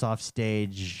Microsoft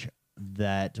stage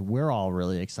that we're all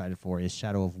really excited for is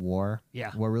Shadow of War.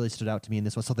 Yeah. What really stood out to me in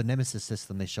this one. So the Nemesis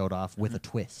system they showed off with a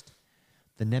twist.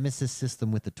 The Nemesis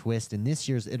system with a twist. In this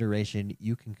year's iteration,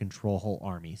 you can control whole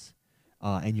armies.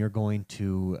 And you're going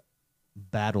to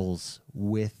battles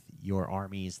with your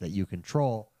armies that you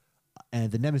control.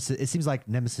 And the Nemesis, it seems like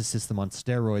Nemesis system on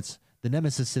steroids. The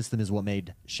Nemesis system is what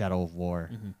made Shadow of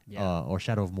War, or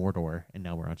Shadow of Mordor, and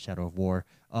now we're on Shadow of War.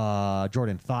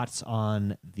 Jordan, thoughts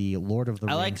on the Lord of the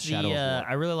I Rings like Shadow of War?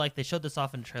 I really like. They showed this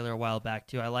off in a trailer a while back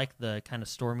too. I like the kind of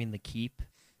storming the keep,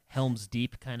 Helm's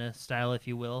Deep kind of style, if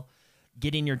you will.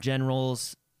 Getting your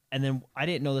generals, and then I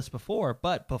didn't know this before,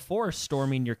 but before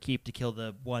storming your keep to kill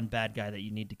the one bad guy that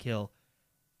you need to kill,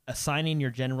 assigning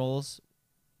your generals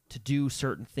to do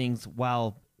certain things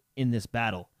while in this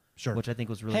battle. Sure. which I think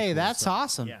was really Hey, cool. that's So,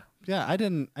 awesome. Yeah. Yeah, I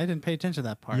didn't pay attention to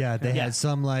that part. Yeah, they Yeah. had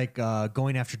some like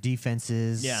going after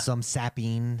defenses, Yeah. some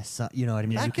sapping, you know what I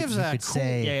mean? That you gives could, a you could cool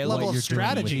say Yeah, what level of you're doing with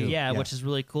strategy. it. Yeah, which is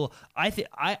really cool.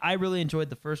 I really enjoyed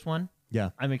the first one.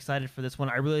 Yeah. I'm excited for this one.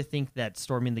 I really think that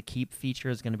storming the keep feature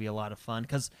is going to be a lot of fun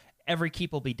because every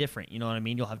keep will be different. You know what I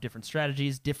mean? You'll have different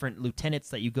strategies, different lieutenants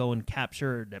that you go and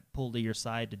capture that pull to your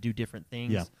side to do different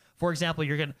things. Yeah. For example,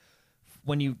 you're gonna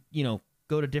when you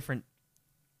go to different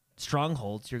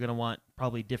strongholds, you're gonna want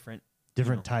probably different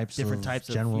types of of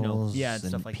generals and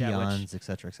stuff like peons, that, et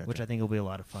cetera, et cetera. which I think will be a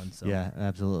lot of fun. So yeah,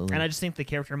 absolutely. and I just think the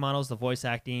character models, the voice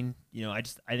acting, I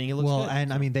think it looks well, good.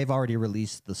 and I mean, they've already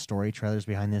released the story trailers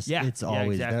behind this. Yeah, it's yeah,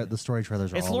 always exactly. the story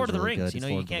trailers are It's always Lord of the really Rings. good. It's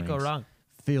You Lord of the can't go Rings. wrong.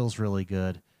 Feels really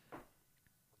good.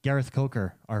 Gareth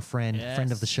Coker, our friend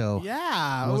of the show,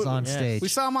 Yeah. was on Yes. stage We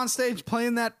saw him on stage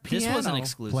playing that piano. This was an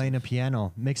exclusive. playing a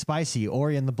piano. McSpicy,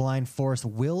 Ori and the Blind Forest,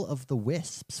 Will of the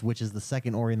Wisps, which is the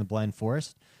second Ori and the Blind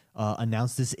Forest,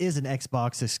 announced this is an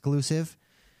Xbox exclusive.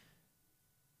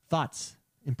 Thoughts,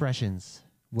 impressions.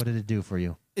 What did it do for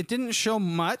you? It didn't show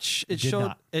much. It did showed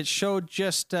not. it showed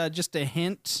just a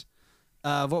hint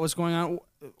of what was going on.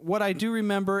 What I do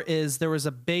remember is there was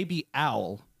a baby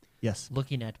owl. Yes.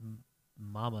 Looking at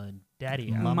Mama and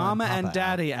Daddy. Mama Mama and and Papa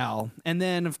Daddy Owl. And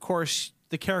then, of course,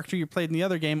 the character you played in the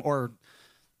other game or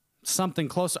something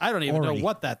close. I don't even know Ori.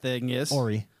 what that thing is.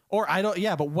 Ori. Or I don't,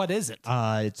 yeah, but what is it? It's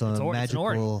a It's an Ori.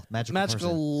 magical Magical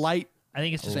person. light, I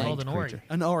think it's just Light called an Ori. creature.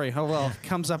 an Ori. Oh, well,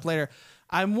 comes up later.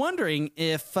 I'm wondering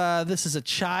if this is a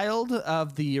child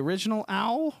of the original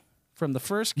owl from the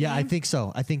first game. Yeah, I think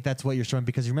so. I think that's what you're showing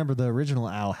because you remember the original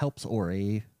owl helps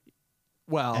Ori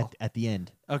Well, at the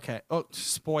end. okay. Oh,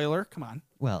 spoiler. Come on.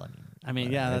 Well,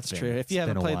 Yeah, it's that's true. If you it's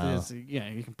haven't been a played while. this, yeah,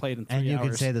 you can play it in 3 and you hours.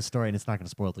 can say the story, and it's not going to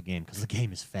spoil the game because the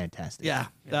game is fantastic.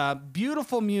 Yeah.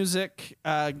 Beautiful music.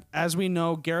 As we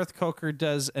know, Gareth Coker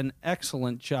does an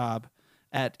excellent job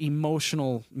at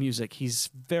emotional music. He's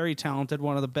very talented,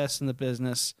 one of the best in the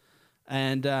business.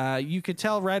 And you could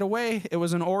tell right away it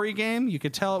was an Ori game. You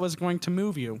could tell it was going to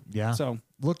move you. Yeah. So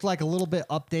Looked like a little bit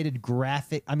updated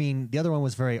graphic. I mean, the other one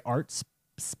was very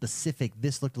specific.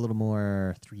 This looked a little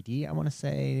more 3D, I want to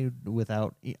say,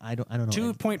 without I don't know.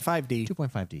 2.5D.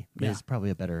 2.5D Yeah. is probably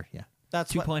a better, yeah.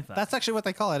 That's 2.5. That's actually what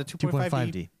they call it, a 2.5D.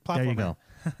 2.5D. platformer. There you go.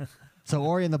 So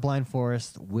Ori and the Blind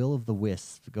Forest, Will of the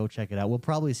Wisp. Go check it out. We'll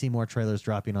probably see more trailers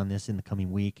dropping on this in the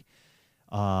coming week.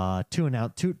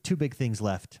 Two big things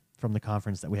left from the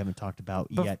conference that we haven't talked about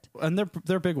yet. And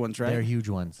they're big ones, right? They're huge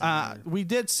ones. We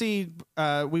did see.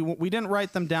 We didn't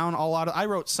write them down a lot. I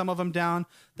wrote some of them down.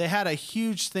 They had a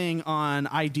huge thing on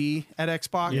ID at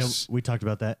Xbox. yeah, we talked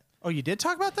about that. Oh, you did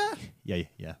talk about that? Yeah.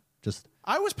 Just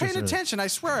I was paying Just, attention. I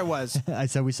swear I was. I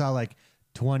said we saw like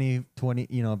 20,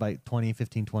 about 20,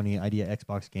 15, 20 idea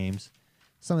Xbox games.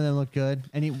 Some of them look good.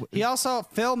 And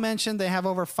Phil mentioned they have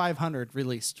over 500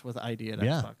 released with ID at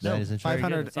Yeah, Xbox. that is interesting.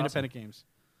 500 That's independent games.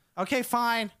 Okay,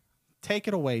 fine. Take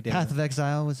it away, David. Path of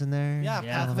Exile was in there. yeah,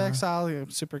 Yeah. Path of Exile.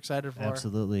 I'm super excited for.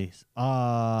 Absolutely.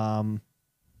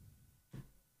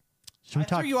 Should we I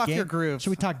threw talk you off game? your groove. Should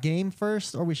we talk game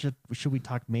first, or should we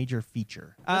talk major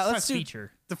feature? Let's do talk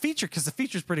feature. the feature because the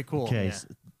feature's pretty cool. Okay,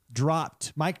 yeah.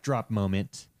 mic drop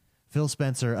moment. Phil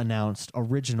Spencer announced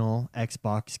original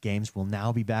Xbox games will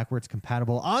now be backwards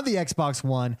compatible on the Xbox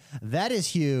One. That is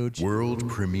huge. World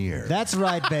premiere. That's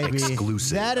right, baby.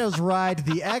 Exclusive. That is right.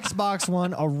 The Xbox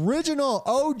One original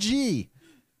OG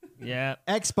Yeah.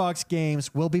 Xbox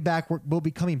games will be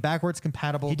coming backwards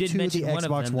compatible He did to mention the one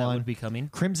Xbox of them One. that would be coming.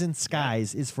 Crimson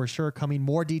Skies is for sure coming.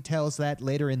 More details that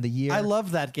later in the year. I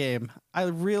love that game. I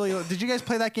really did. You guys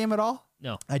play that game at all?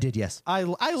 No. I did, yes. I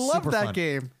love Super that fun.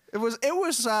 game.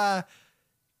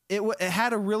 It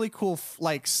had a really cool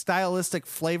stylistic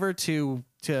flavor to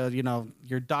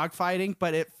your dog fighting,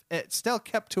 but it still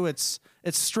kept to its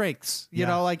strengths. You Yeah.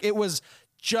 know, like it was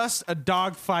just a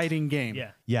dog fighting game.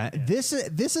 Yeah. Yeah, this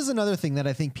is another thing that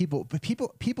I think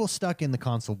people stuck in the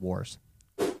console wars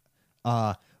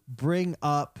bring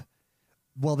up.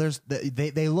 Well,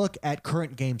 they look at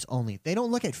current games only. They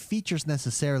don't look at features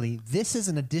necessarily. This is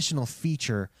an additional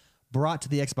feature brought to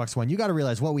the Xbox One. You got to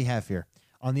realize what we have here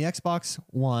on the Xbox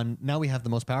One. Now we have the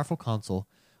most powerful console.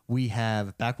 We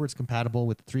have backwards compatible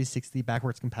with 360,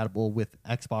 backwards compatible with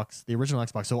Xbox, the original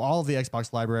Xbox. So all of the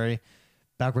Xbox library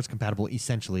backwards compatible,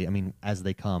 essentially. I mean, as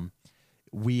they come.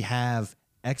 We have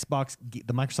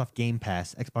the Microsoft Game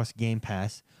Pass, Xbox Game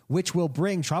Pass, which will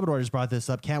bring, Troubadour just brought this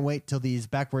up, can't wait till these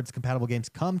backwards compatible games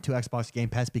come to Xbox Game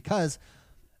Pass because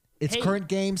it's Hey. current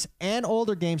games and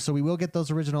older games, so we will get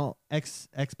those original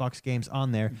Xbox games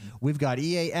on there. We've got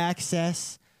EA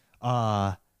Access.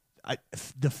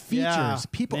 the features, Yeah,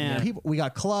 people, man. we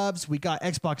got clubs, we got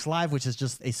Xbox Live, which is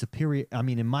just a superior. I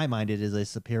mean, in my mind, it is a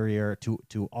superior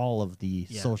to all of the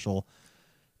social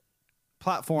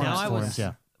Platforms. Now I was platforms.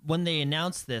 Yeah, when they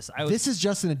announced this, I was this is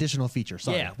just an additional feature.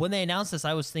 Sorry. Yeah, when they announced this,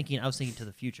 I was thinking to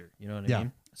the future. You know what I Yeah.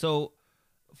 mean? So,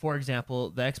 for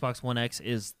example, the Xbox One X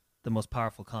is the most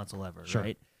powerful console ever, Sure.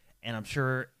 right? And I'm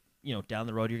sure down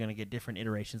the road you're going to get different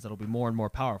iterations that'll be more and more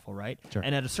powerful, right? Sure.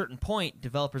 And at a certain point,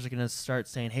 developers are going to start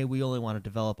saying, "Hey, we only want to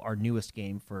develop our newest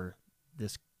game for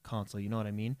this console." You know what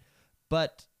I mean?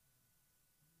 But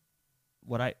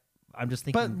I'm just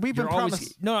thinking. But we've been you're always-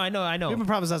 promised- No, I know. We've been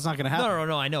promised that's not going to happen.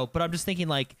 No, I know. But I'm just thinking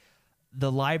like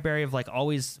the library of like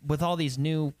always with all these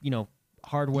new,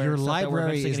 hardware. Your and stuff that we're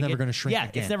library eventually is gonna never get- gonna shrink Yeah,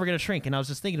 again. it's never going to shrink. And I was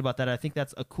just thinking about that. I think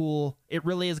that's a cool. It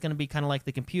really is going to be kind of like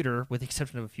the computer, with the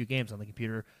exception of a few games on the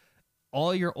computer.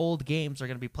 All your old games are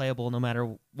going to be playable no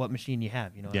matter what machine you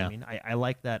have. You know what Yeah. I mean? I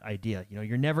like that idea.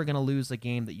 You're never going to lose a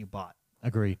game that you bought,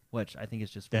 Agree. which I think is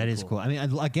just That really is cool. I mean,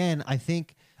 again, I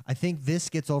think this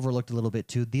gets overlooked a little bit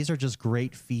too. These are just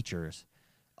great features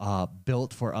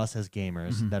built for us as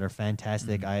gamers that are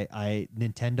fantastic.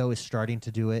 Nintendo is starting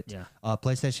to do it. Yeah.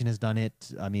 PlayStation has done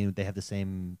it. I mean, they have the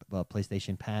same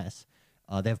PlayStation Pass.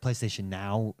 They have PlayStation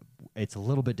Now. It's a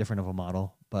little bit different of a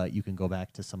model, but you can go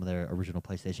back to some of their original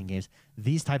PlayStation games.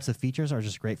 These types of features are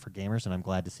just great for gamers, and I'm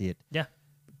glad to see it Yeah.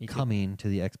 Me too. coming to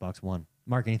the Xbox One.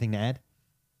 Mark, anything to add?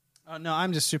 No,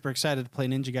 I'm just super excited to play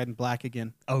Ninja Gaiden Black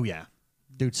again. Oh yeah,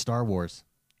 dude, Star Wars.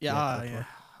 Yeah. Yeah.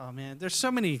 Oh man, there's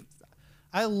so many.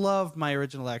 I love my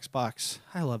original Xbox.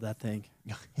 I love that thing.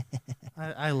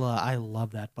 I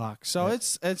love that box. So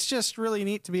it's just really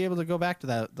neat to be able to go back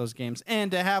to those games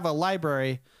and to have a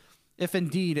library. If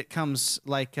indeed it comes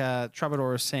like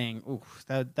Troubadour is saying, ooh,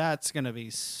 that's gonna be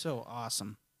so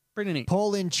awesome. Pretty neat.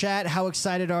 Poll in chat. How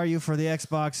excited are you for the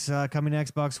Xbox coming to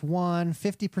Xbox One?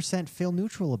 50% feel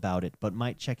neutral about it, but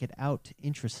might check it out.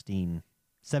 Interesting.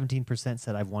 17%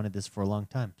 said I've wanted this for a long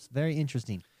time. It's very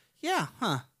interesting. Yeah.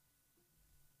 Huh.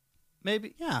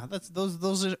 Maybe. Yeah.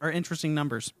 Those are interesting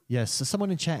numbers. Yes. So someone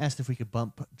in chat asked if we could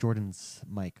bump Jordan's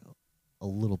mic a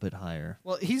little bit higher.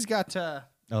 Well, he's got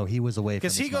Oh, he was away from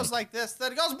because his he goes mic. like this,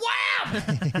 then it goes wow.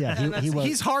 Yeah, he was.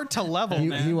 He's hard to level,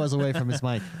 man. He was away from his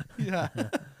mic. Yeah.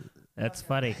 That's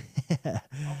funny. I'll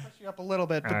push you up a little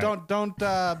bit, but All right.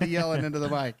 don't be yelling into the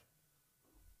mic.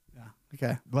 Yeah.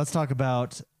 Okay. Let's talk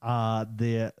about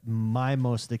my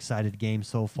most excited game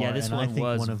so far. Yeah, this and I one think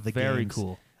was one of the very games,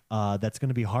 cool. That's going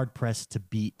to be hard pressed to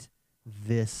beat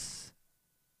this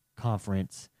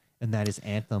conference, and that is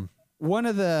Anthem. One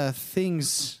of the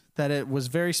things that it was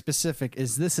very specific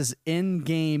is this is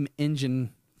in-game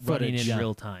engine Running footage in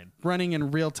real time. running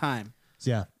in real time.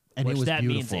 Yeah, and Which it was that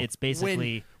beautiful. means it's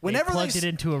basically whenever they plugged they it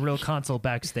into a real console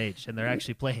backstage and they're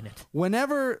actually playing it.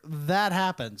 Whenever that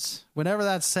happens, whenever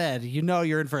that's said, you know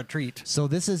you're in for a treat. So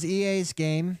this is EA's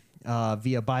game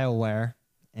via BioWare,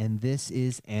 and this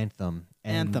is Anthem.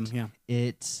 And Anthem, yeah.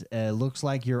 It looks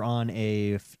like you're on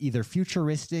a either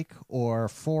futuristic or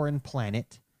foreign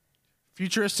planet.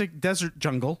 Futuristic desert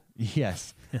jungle.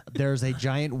 Yes. There's a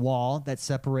giant wall that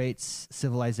separates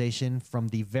civilization from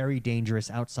the very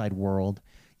dangerous outside world.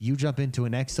 You jump into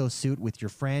an exosuit with your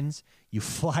friends. You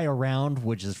fly around,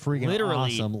 which is freaking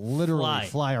Literally awesome. Literally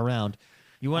fly around.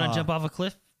 You want to jump off a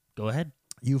cliff? Go ahead.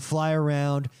 You fly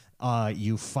around.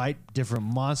 You fight different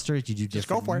monsters. You do Just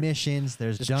go different for it. missions.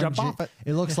 There's Just dungeons. jump off it.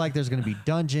 It looks like there's going to be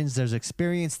dungeons. There's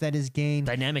experience that is gained.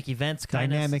 Dynamic events,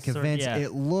 kind Dynamic of. events. Yeah.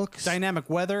 It looks Dynamic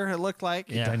weather, it looked like.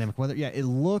 Yeah. dynamic weather. Yeah, it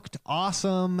looked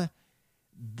awesome.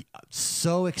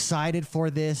 So excited for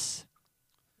this.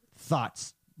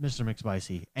 Thoughts, Mr.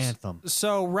 McSpicy? Anthem.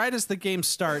 So right as the game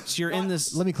starts, you're in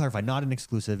this. Let me clarify. Not an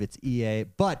exclusive. It's EA,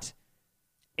 but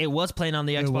It was playing on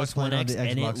the It was Xbox One playing on X, the and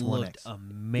it Xbox One looked X.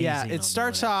 amazing. Yeah, on it the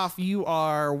starts One X. off. You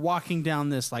are walking down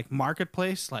this like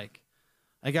marketplace, like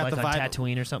I got like the on vibe,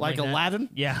 Tatooine or something like like that. Aladdin.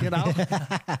 Yeah. you know,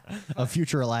 a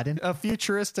future Aladdin. a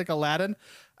futuristic Aladdin.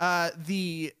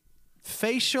 The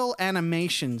facial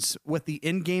animations with the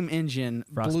in-game engine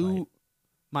blew Frostbite.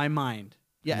 my mind.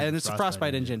 Yeah, and it's a Frostbite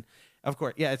Frostbite engine. Of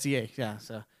course. Yeah, it's EA. Yeah,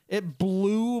 so it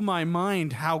blew my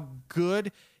mind how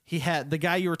good he had. The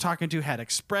guy you were talking to had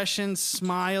expressions,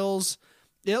 smiles.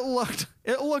 It looked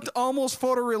almost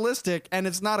photorealistic, and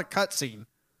it's not a cutscene.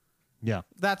 Yeah.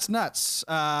 That's nuts.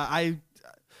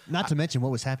 Not to mention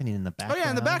what was happening in the Oh background. yeah,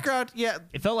 in the background, yeah.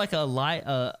 It felt like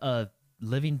a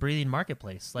living, breathing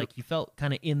marketplace. Like you felt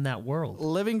kind of in that world.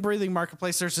 Living, breathing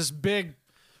marketplace. There's this big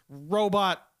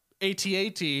robot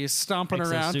AT-AT stomping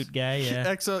around. Exosuit guy,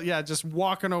 yeah. Yeah, just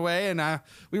walking away. And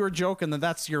we were joking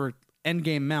that's your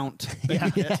endgame mount.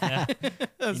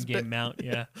 In-game mount,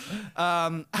 yeah.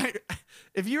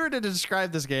 If you were to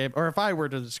describe this game, or if I were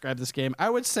to describe this game, I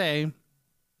would say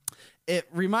it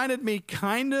reminded me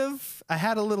kind of, I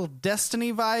had a little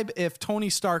Destiny vibe if Tony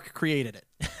Stark created it.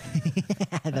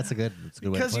 That's a good way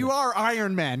to Because put you it. are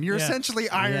Iron Man. You're Yeah. essentially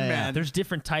Iron Yeah. Man. There's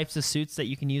different types of suits that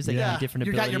you can use that Yeah. have different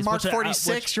You abilities. got your Mark which are-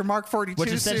 46, your Mark 42 which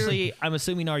suit. essentially, I'm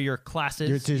assuming, are your classes.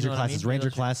 Your two you know what I classes, mean? Ranger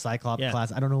Those are- class, Cyclops Yeah.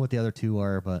 class. I don't know what the other two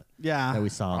are, but Yeah. that we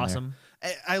saw. in there. Awesome.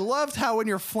 I loved how when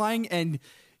you're flying and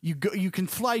you can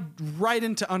fly right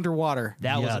into underwater.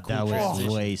 That was Yeah, a cool that was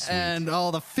transition. way sweet. And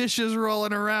all the fishes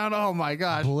rolling around. Oh my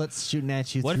gosh. Bullets shooting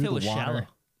at you What through if it was the water. shallow?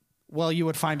 Well, you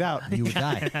would find out. You would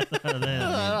die. Game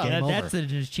That's over.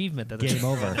 an achievement. That Game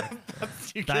over.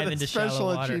 You Dive get a into special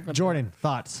shallow water. achievement. Jordan,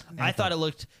 thoughts? I thought it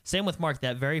looked same with Mark.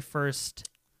 That very first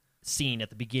scene at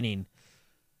the beginning,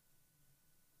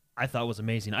 I thought was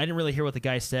amazing. I didn't really hear what the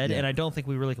guy said, Yeah. and I don't think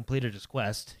we really completed his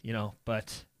quest.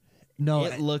 But No,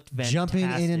 it looked jumping in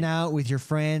and fantastic. out with your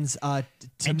friends. To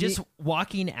and me, just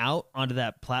walking out onto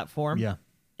that platform, Yeah.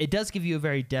 it does give you a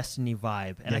very Destiny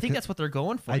vibe, and Yeah, I think 'cause that's what they're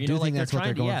going for. I you do know, think like that's what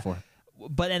they're trying going to, for.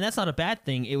 But and that's not a bad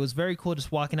thing. It was very cool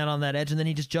just walking out on that edge, and then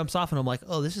he just jumps off, and I'm like,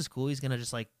 oh, this is cool. He's gonna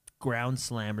just like ground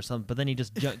slam or something. But then he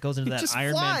just goes into He that just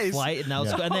Iron Man flies. flight, and that was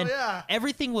Yeah. cool. And then Oh, yeah.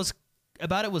 everything was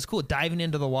about it was cool. Diving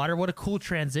into the water, what a cool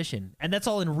transition, and that's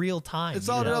all in real time. It's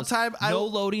you all in know? real time. No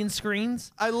loading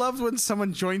screens. I loved when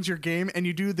someone joins your game and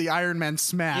you do the Iron Man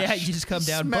smash. Yeah, you just come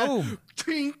down, boom.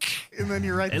 Tink, and then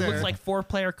you're right It there. looks like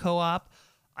 4-player co-op.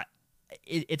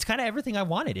 It's kind of everything I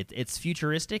wanted. It's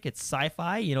futuristic. It's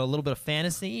sci-fi. A little bit of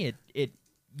fantasy.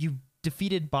 You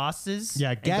defeated bosses.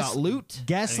 Yeah, and got loot.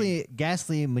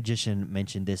 Ghastly Magician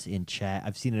mentioned this in chat.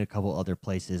 I've seen it a couple other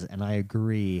places, and I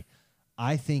agree.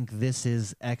 I think this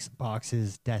is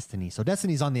Xbox's Destiny. So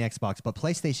Destiny's on the Xbox, but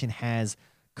PlayStation has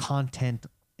content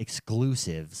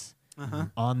exclusives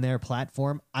on their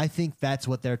platform. I think that's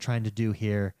what they're trying to do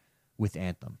here with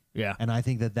Anthem. Yeah. And I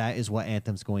think that is what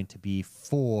Anthem's going to be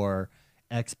for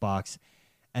Xbox.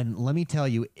 And let me tell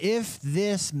you, if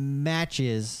this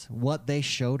matches what they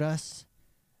showed us,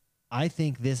 I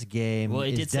think this game Well,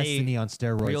 it is did say Destiny on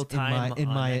steroids. real time in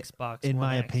on my Xbox in One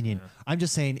my X, opinion. yeah. I'm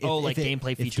just saying. If, Like if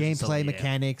gameplay if features and stuff, gameplay yeah.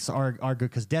 mechanics are good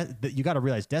because you got to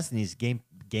realize Destiny's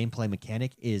gameplay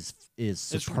mechanic is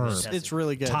superb. it's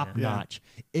really good. top Yeah. notch.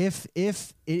 If it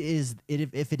is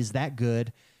that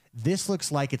good, this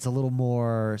looks like it's a little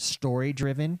more story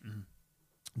driven.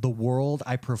 The world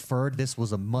I preferred. This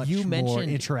was a much You more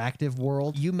mentioned- interactive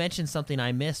world. You mentioned something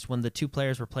I missed when the two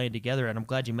players were playing together, and I'm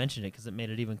glad you mentioned it because it made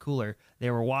it even cooler.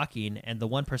 They were walking, and the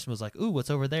one person was like, "Ooh, what's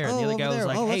over there?" And the Oh, other over guy was there.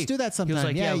 like, Oh, "Hey, let's do that He was sometime.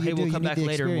 like, Yeah, "Yeah, you hey, do. we'll You come need back the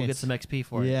later and we'll get experience." some XP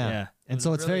for it." Yeah, And It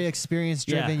so was it's very really- experience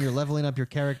driven. Yeah. You're leveling up your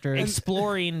character.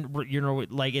 exploring.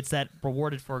 Like it's that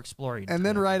rewarded for exploring. And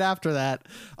then right after that,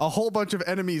 a whole bunch of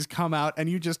enemies come out and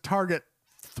you just target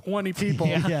 20 people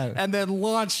Yeah. and then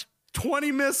launch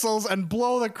 20 missiles and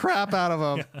blow the crap out of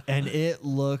them. And it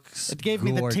looks. It gave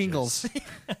me the gorgeous. tingles.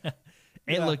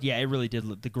 It looked, it really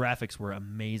did. The graphics were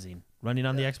amazing. Running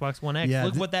on the Xbox One X. Yeah,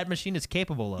 Look what that machine is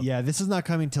capable of. Yeah, this is not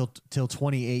coming till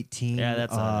 2018. Yeah,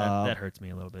 that hurts me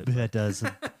a little bit. That does,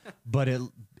 but it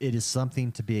is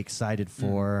something to be excited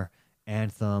for.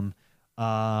 Anthem,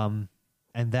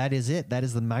 and that is it. That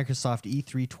is the Microsoft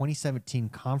E3 2017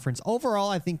 conference. Overall,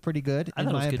 I think pretty good I in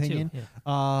thought it my was good too,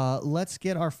 opinion. Let's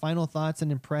get our final thoughts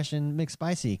and impression.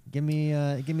 McSpicy, give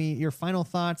me your final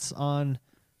thoughts on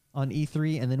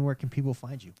E3, and then where can people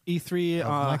find you? E3,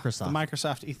 Of Microsoft. the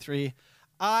Microsoft E3.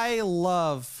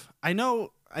 I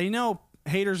know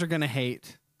haters are going to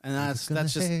hate, and that's gonna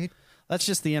just hate. that's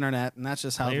just the internet, and that's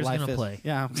just how Players life gonna is. play.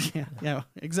 Yeah,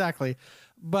 exactly.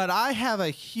 But I have a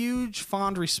huge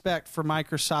fond respect for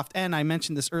Microsoft, and I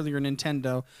mentioned this earlier,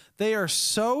 Nintendo. They are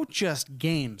so just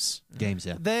games. Games,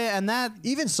 yeah. That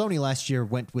Even Sony last year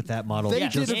went with that model. they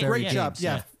just did a very great job. games,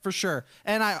 Yeah, for sure.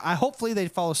 And I hopefully they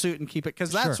follow suit and keep it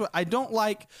because that's Sure. what I don't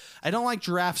like. I don't like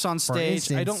giraffes on For stage.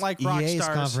 instance, I don't like rock EA's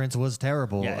stars. conference was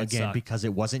terrible Yeah, it again sucked. because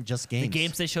it wasn't just games. the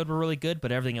games they showed were really good,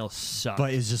 but everything else sucked.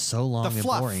 but it's just so long The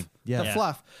fluff. and boring. Yeah. The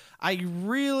fluff. I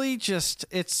really just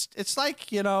it's like,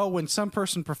 when some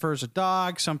person prefers a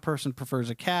dog, some person prefers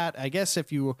a cat. I guess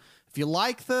if you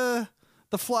like the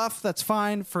fluff, that's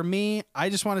fine. For me, I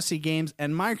just want to see games,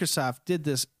 and Microsoft did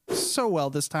this so well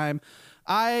this time.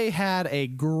 I had a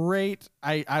great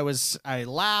I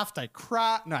laughed, I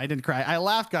cried. No, I didn't cry. I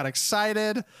laughed, got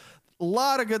excited. A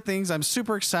lot of good things. I'm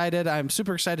super excited. I'm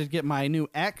super excited to get my new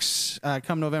X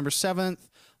come November 7th.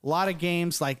 A lot of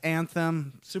games like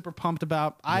Anthem, super pumped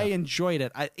about. I enjoyed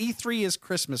it. E3 is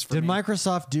Christmas for Did me.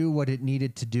 Microsoft do what it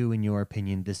needed to do, in your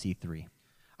opinion, this E3?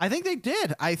 I think they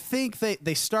did. I think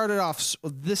they started off,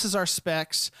 this is our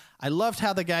specs. I loved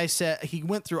how the guy said, he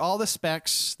went through all the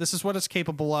specs. This is what it's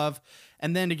capable of.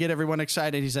 And then to get everyone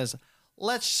excited, he says,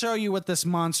 let's show you what this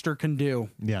monster can do.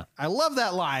 Yeah. I love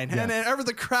that line. Yeah. And then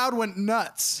the crowd went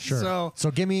nuts. Sure.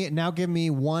 So give me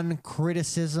one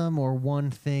criticism or one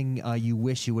thing you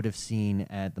wish you would have seen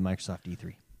at the Microsoft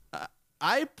E3.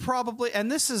 I probably,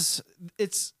 and this is,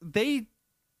 they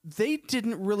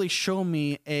didn't really show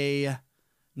me a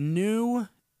new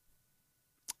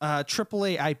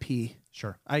AAA IP.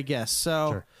 Sure. I guess. So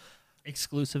Sure.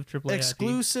 Exclusive AAA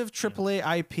exclusive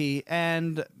AAA IP.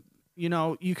 And, you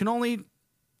know, you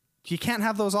can't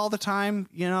have those all the time,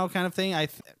 you know, kind of thing.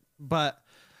 But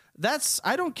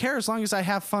I don't care as long as I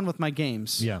have fun with my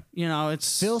games. Yeah. You know,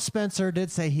 it's Phil Spencer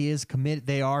did say he is committed.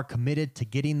 They are committed to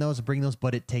getting those, bring those,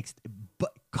 but it takes,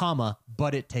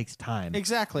 but it takes time.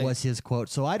 Exactly. Was his quote.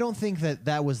 So I don't think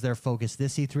that was their focus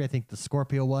this E3. I think the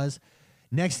Scorpio was.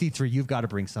 Next E3, you've got to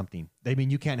bring something. I mean,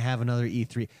 you can't have another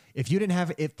E3 if you didn't have.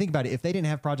 Think about it. If they didn't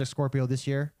have Project Scorpio this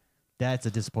year, that's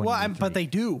a disappointing. well, E3. but they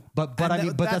do. But And I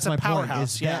mean, but that's a my point.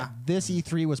 powerhouse, Is yeah. that this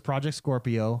E3 was Project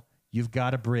Scorpio? You've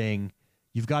got to bring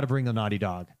the Naughty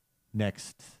Dog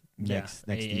next a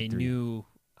E3. new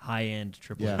high-end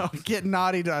AAA. Yeah. Get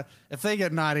Naughty Dog. If they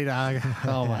get Naughty Dog,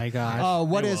 oh my gosh. Oh,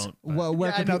 They won't, where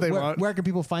Yeah, can I know they people, won't. where can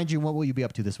people find you? And what will you be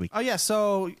up to this week? Oh yeah,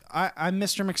 so I'm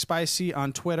Mr. McSpicy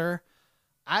on Twitter.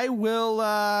 I will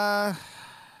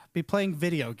be playing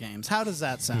video games. How does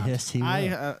that sound? Yes, he will.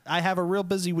 I have a real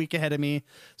busy week ahead of me,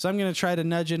 so I'm going to try to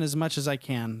nudge in as much as I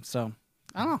can. So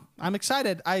I don't know. I'm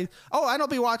excited. And I'll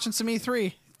be watching some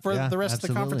E3 for Yeah, the rest of the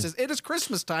absolutely. conferences. It is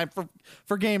Christmas time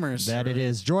for gamers. That it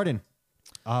is. Jordan,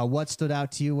 what stood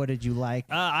out to you? What did you like?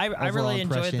 I Overall really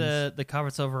enjoyed impressions? the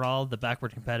conference overall. The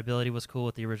backward compatibility was cool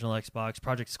with the original Xbox.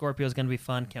 Project Scorpio is going to be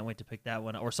fun. Can't wait to pick that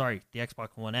one. Or sorry, the Xbox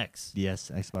One X. Yes,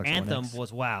 Xbox Anthem One X.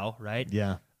 was wow, right?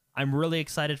 Yeah, I'm really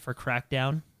excited for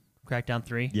Crackdown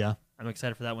 3. yeah. I'm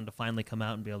excited for that one to finally come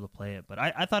out and be able to play it. But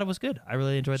I thought it was good. I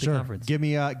really enjoyed the Sure. conference. Give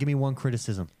me one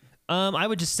criticism. I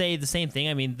would just say the same thing.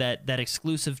 I mean, that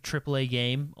exclusive AAA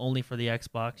game only for the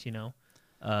Xbox, you know.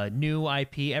 New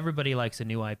IP. Everybody likes a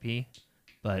new IP.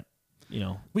 But, you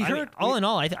know, all in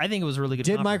all, I think it was a really good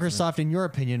Did conference. Microsoft, in your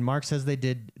opinion, Mark says they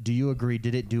did. Do you agree?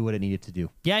 Did it do what it needed to do?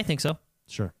 Yeah, I think so.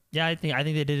 Sure. Yeah, I think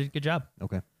they did a good job.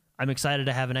 Okay. I'm excited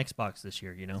to have an Xbox this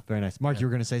year, you know. Very nice. Mark, you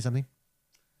were going to say something?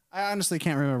 I honestly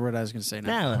can't remember what I was going to say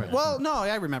now. No. Well, no,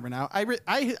 I remember now.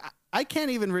 I can't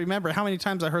even remember how many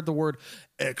times I heard the word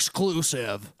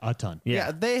exclusive. A ton.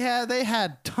 Yeah, they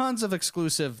had tons of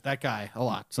exclusive. That guy a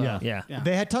lot. So, Yeah.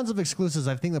 They had tons of exclusives.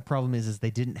 I think the problem is they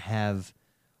didn't have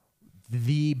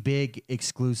the big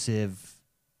exclusive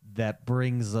that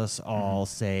brings us all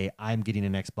say, I'm getting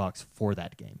an Xbox for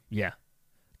that game. Yeah.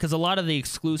 Because a lot of the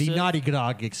exclusive... The Naughty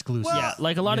Dog exclusive. yeah,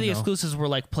 like a lot of the you know. exclusives were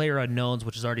like Player Unknowns,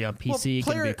 which is already on PC,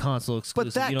 going to be a console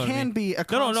exclusive. But that you know what I can mean? be a No,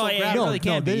 console. it grab- really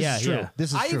can be. this Yeah, is true. yeah.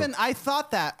 This is true. I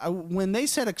thought that when they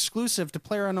said exclusive to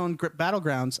PlayerUnknown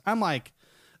Battlegrounds, I'm like,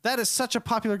 that is such a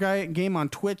popular game on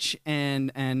Twitch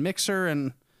and Mixer,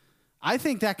 and I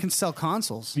think that can sell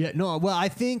consoles. Yeah, no, well, I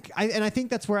think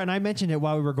that's where, and I mentioned it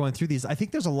while we were going through these, I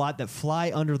think there's a lot that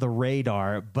fly under the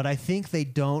radar, but I think they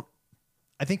don't,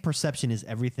 I think perception is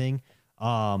everything.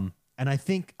 And I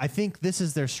think this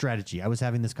is their strategy. I was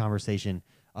having this conversation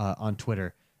on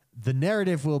Twitter. The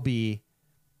narrative will be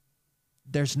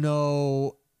there's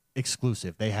no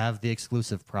exclusive. They have the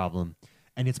exclusive problem.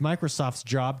 And it's Microsoft's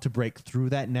job to break through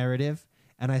that narrative.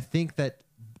 And I think that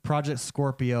Project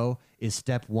Scorpio is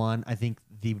step one. I think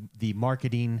the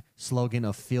marketing slogan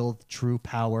of Feel True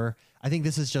Power, I think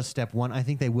this is just step one. I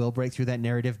think they will break through that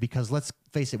narrative because let's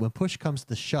face it, when push comes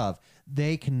to shove,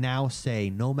 they can now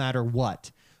say no matter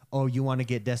what, oh, you want to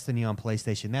get Destiny on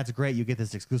PlayStation. That's great. You get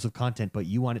this exclusive content, but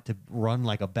you want it to run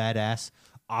like a badass,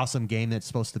 awesome game that's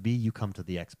supposed to be, you come to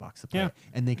the Xbox to play. Yeah. It.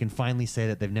 And they can finally say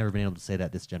that they've never been able to say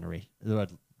that this generation,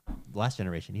 last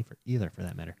generation either for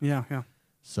that matter. Yeah.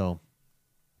 So,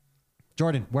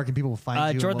 Jordan, where can people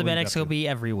find you? Jordan the What will Man you X be up will be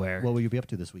everywhere. to? What will you be up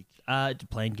to this week?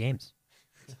 Playing games.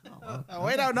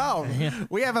 We don't know.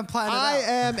 We haven't planned it I out.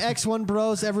 am X1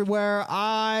 Bros everywhere.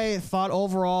 I thought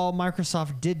overall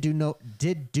Microsoft did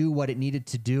do what it needed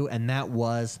to do, and that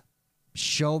was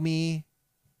show me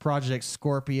Project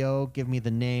Scorpio, give me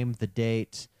the name, the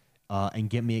date, and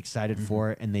get me excited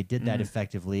for it. And they did that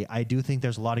effectively. I do think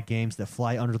there's a lot of games that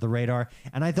fly under the radar,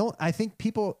 and I think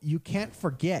people, you can't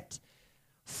forget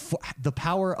the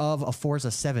power of a Forza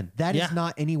 7. That is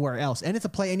not anywhere else, and it's a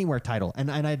Play Anywhere title.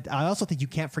 And I also think you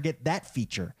can't forget that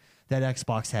feature that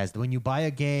Xbox has. When you buy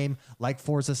a game like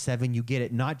Forza 7, you get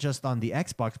it not just on the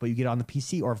Xbox, but you get it on the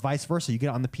PC, or vice versa. You get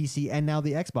it on the PC and now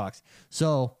the Xbox.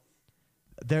 So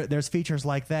there's features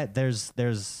like that.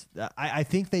 I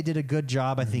think they did a good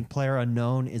job. I think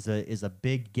PlayerUnknown is a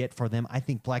big get for them. I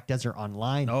think Black Desert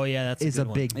Online Oh, yeah, that's a is a good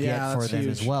one. big Yeah, get for that's them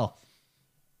huge. as well.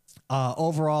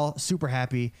 Overall, super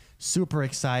happy, super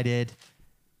excited.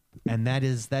 And that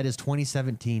is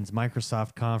 2017's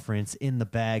Microsoft conference in the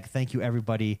bag. Thank you,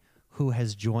 everybody who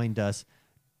has joined us.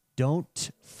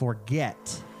 Don't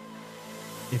forget,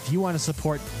 if you want to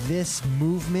support this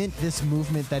movement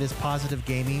that is Positive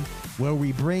Gaming, where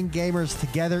we bring gamers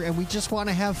together and we just want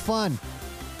to have fun,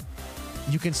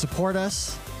 you can support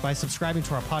us by subscribing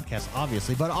to our podcast,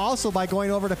 obviously, but also by going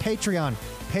over to Patreon,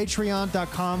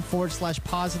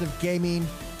 patreon.com/Positive Gaming.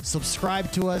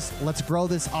 Subscribe to us. Let's grow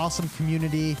this awesome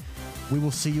community. We will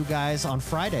see you guys on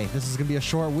Friday. This is going to be a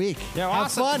short week. Yeah, Have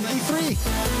awesome. fun,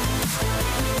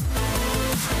 E3.